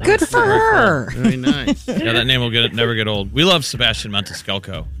for me. Good for her. Very nice. Yeah, that name will never get old. We love Sebastian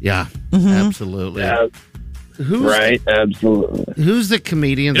Maniscalco. Yeah, absolutely. Yeah, Who's right, absolutely. Who's the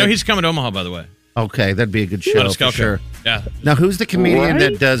comedian? You know, that- he's coming to Omaha, by the way. Okay, that'd be a good show for sure. Yeah. Now, who's the comedian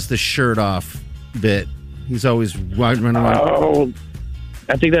that does the shirt off bit? He's always running around. Oh,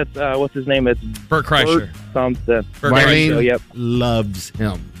 I think that's, what's his name? It's Bert Kreischer. Something. Marlene Yep. loves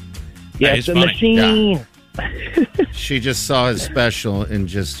him. Yeah, it's the machine. Yeah. She just saw his special and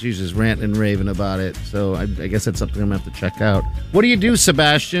she's just ranting and raving about it. So I guess that's something I'm going to have to check out. What do you do,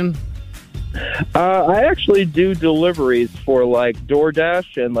 Sebastian? I actually do deliveries for like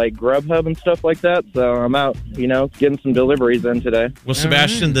DoorDash and like Grubhub and stuff like that. So I'm out, getting some deliveries in today. Well,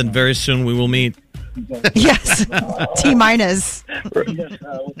 Sebastian, then very soon we will meet. Yes. T-minus.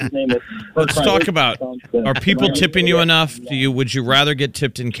 What's his name? Let's talk about, are people tipping you enough? Would you rather get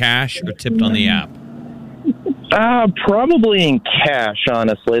tipped in cash or tipped on the app? Probably in cash,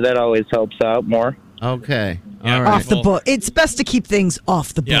 honestly. That always helps out more. Okay. Yeah, all right. Off the book. It's best to keep things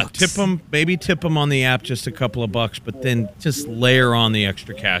off the Yeah, books. maybe tip them on the app just a couple of bucks, but then just layer on the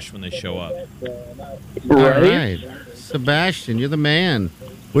extra cash when they show up. All right. Sebastian, you're the man.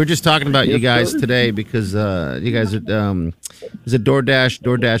 We're just talking about you guys today because you guys are, is it DoorDash?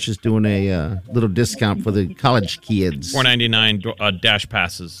 DoorDash is doing a little discount for the college kids. $4.99 Dash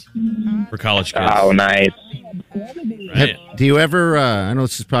passes for college kids. Oh, nice. Right. Do you ever, I know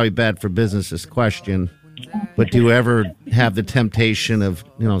this is probably bad for business, this question, but do you ever have the temptation of,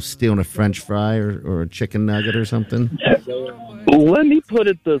 stealing a French fry or a chicken nugget or something? Let me put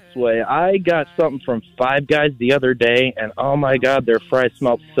it this way. I got something from Five Guys the other day, and oh my God, their fries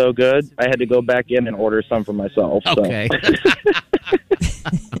smelled so good. I had to go back in and order some for myself. Okay.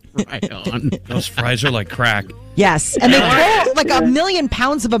 Right on. Those fries are like crack. Yes. And they throw like 1 million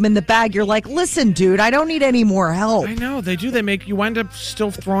pounds of them in the bag. You're like, listen, dude, I don't need any more help. I know. They do. They make you wind up still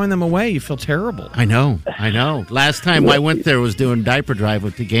throwing them away. You feel terrible. I know. Last time I went there was doing diaper drive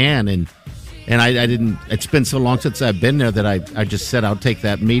with DeGan, and I didn't. It's been so long since I've been there that I just said I'll take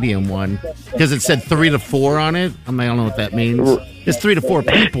that medium one because it said 3 to 4 on it. I don't know what that means. It's 3 to 4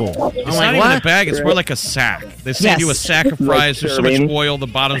 people. It's not even a bag. It's more like a sack. They send you a sack of fries. There's so much oil, the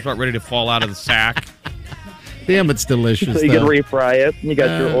bottom's about ready to fall out of the sack. Damn, it's delicious. So you can refry it. And you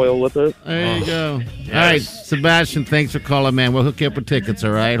got your oil with it. There you go. Yes. All right, Sebastian, thanks for calling, man. We'll hook you up with tickets, all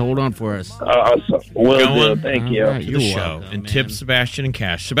right? Hold on for us. Awesome. Will do. Thank you. Right, to the show. And tip Sebastian in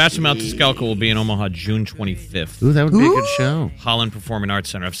cash. Sebastian Maniscalco will be in Omaha June 25th. Ooh, that would be a good show. Holland Performing Arts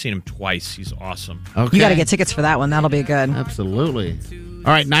Center. I've seen him twice. He's awesome. Okay. You got to get tickets for that one. That'll be good. Absolutely.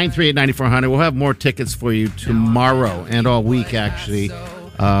 All right, 938-9400. We'll have more tickets for you tomorrow and all week, actually,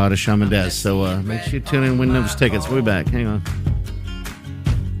 to Shawn Mendes. So make sure you tune in and win those tickets. We'll be back. Hang on.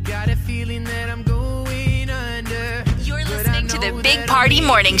 Got a feeling that I'm going under. You're listening to the Big Party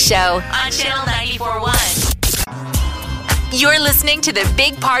Morning Show on Channel 94.1. You're listening to the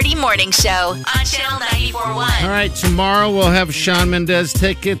Big Party Morning Show on Channel 94.1. All right, tomorrow we'll have Shawn Mendes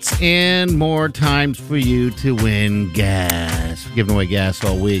tickets and more times for you to win gas. We're giving away gas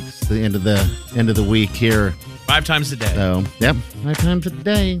all week. It's the end of the week here. 5 times a day. So, yep, 5 times a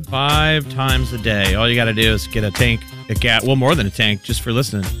day. 5 times a day. All you got to do is get a tank, a gas. Well, more than a tank, just for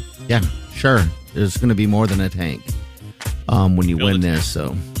listening. Yeah, sure. There's going to be more than a tank when you win this.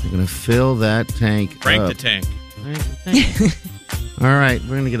 So you're going to fill that tank Crank up. the tank. All right,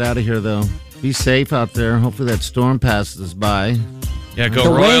 we're going to get out of here, though. Be safe out there. Hopefully that storm passes us by. Yeah,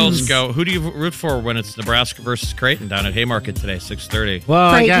 go Royals. Go. Who do you root for when it's Nebraska versus Creighton down at Haymarket today, 6:30?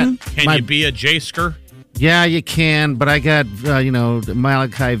 Well, Creighton. Can you be a J-sker? Yeah, you can, but I got,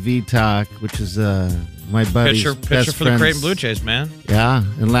 Malachi Vitak, which is my buddy's Pitcher best for the friend's- Creighton Blue Jays, man. Yeah,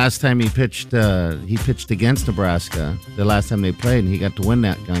 and last time he pitched against Nebraska, the last time they played, and he got to win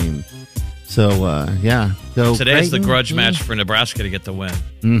that game. So, go Today's the Creighton. grudge match for Nebraska to get the win.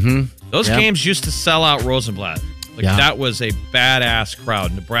 Mm-hmm. Those games used to sell out Rosenblatt. That was a badass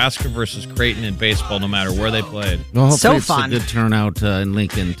crowd. Nebraska versus Creighton in baseball, no matter where they played. Well, hopefully So it's fun. a good turnout in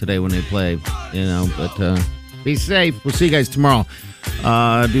Lincoln today when they play, but be safe. We'll see you guys tomorrow.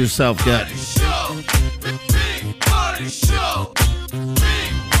 Do yourself good. Big Party Show.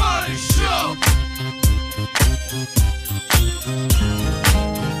 Big Party Show.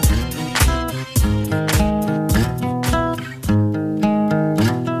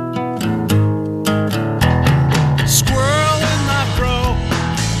 Squirrel in my fro.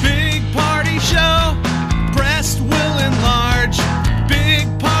 Big Party Show. Breast will enlarge. Big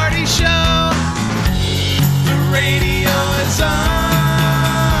Party Show. The radio is on.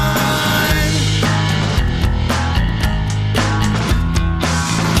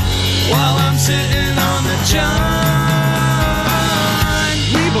 While I'm sitting on the john.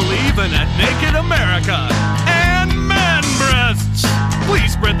 We believe in a naked America and man breasts.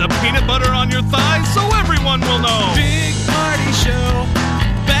 Please spread the peanut butter on your thighs so everyone will know. Big Party Show.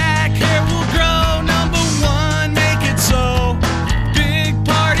 Back hair will grow.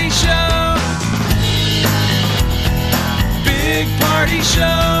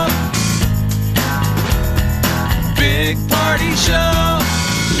 Party Show.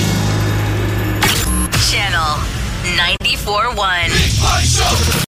 Channel 94.1. Big Party Show.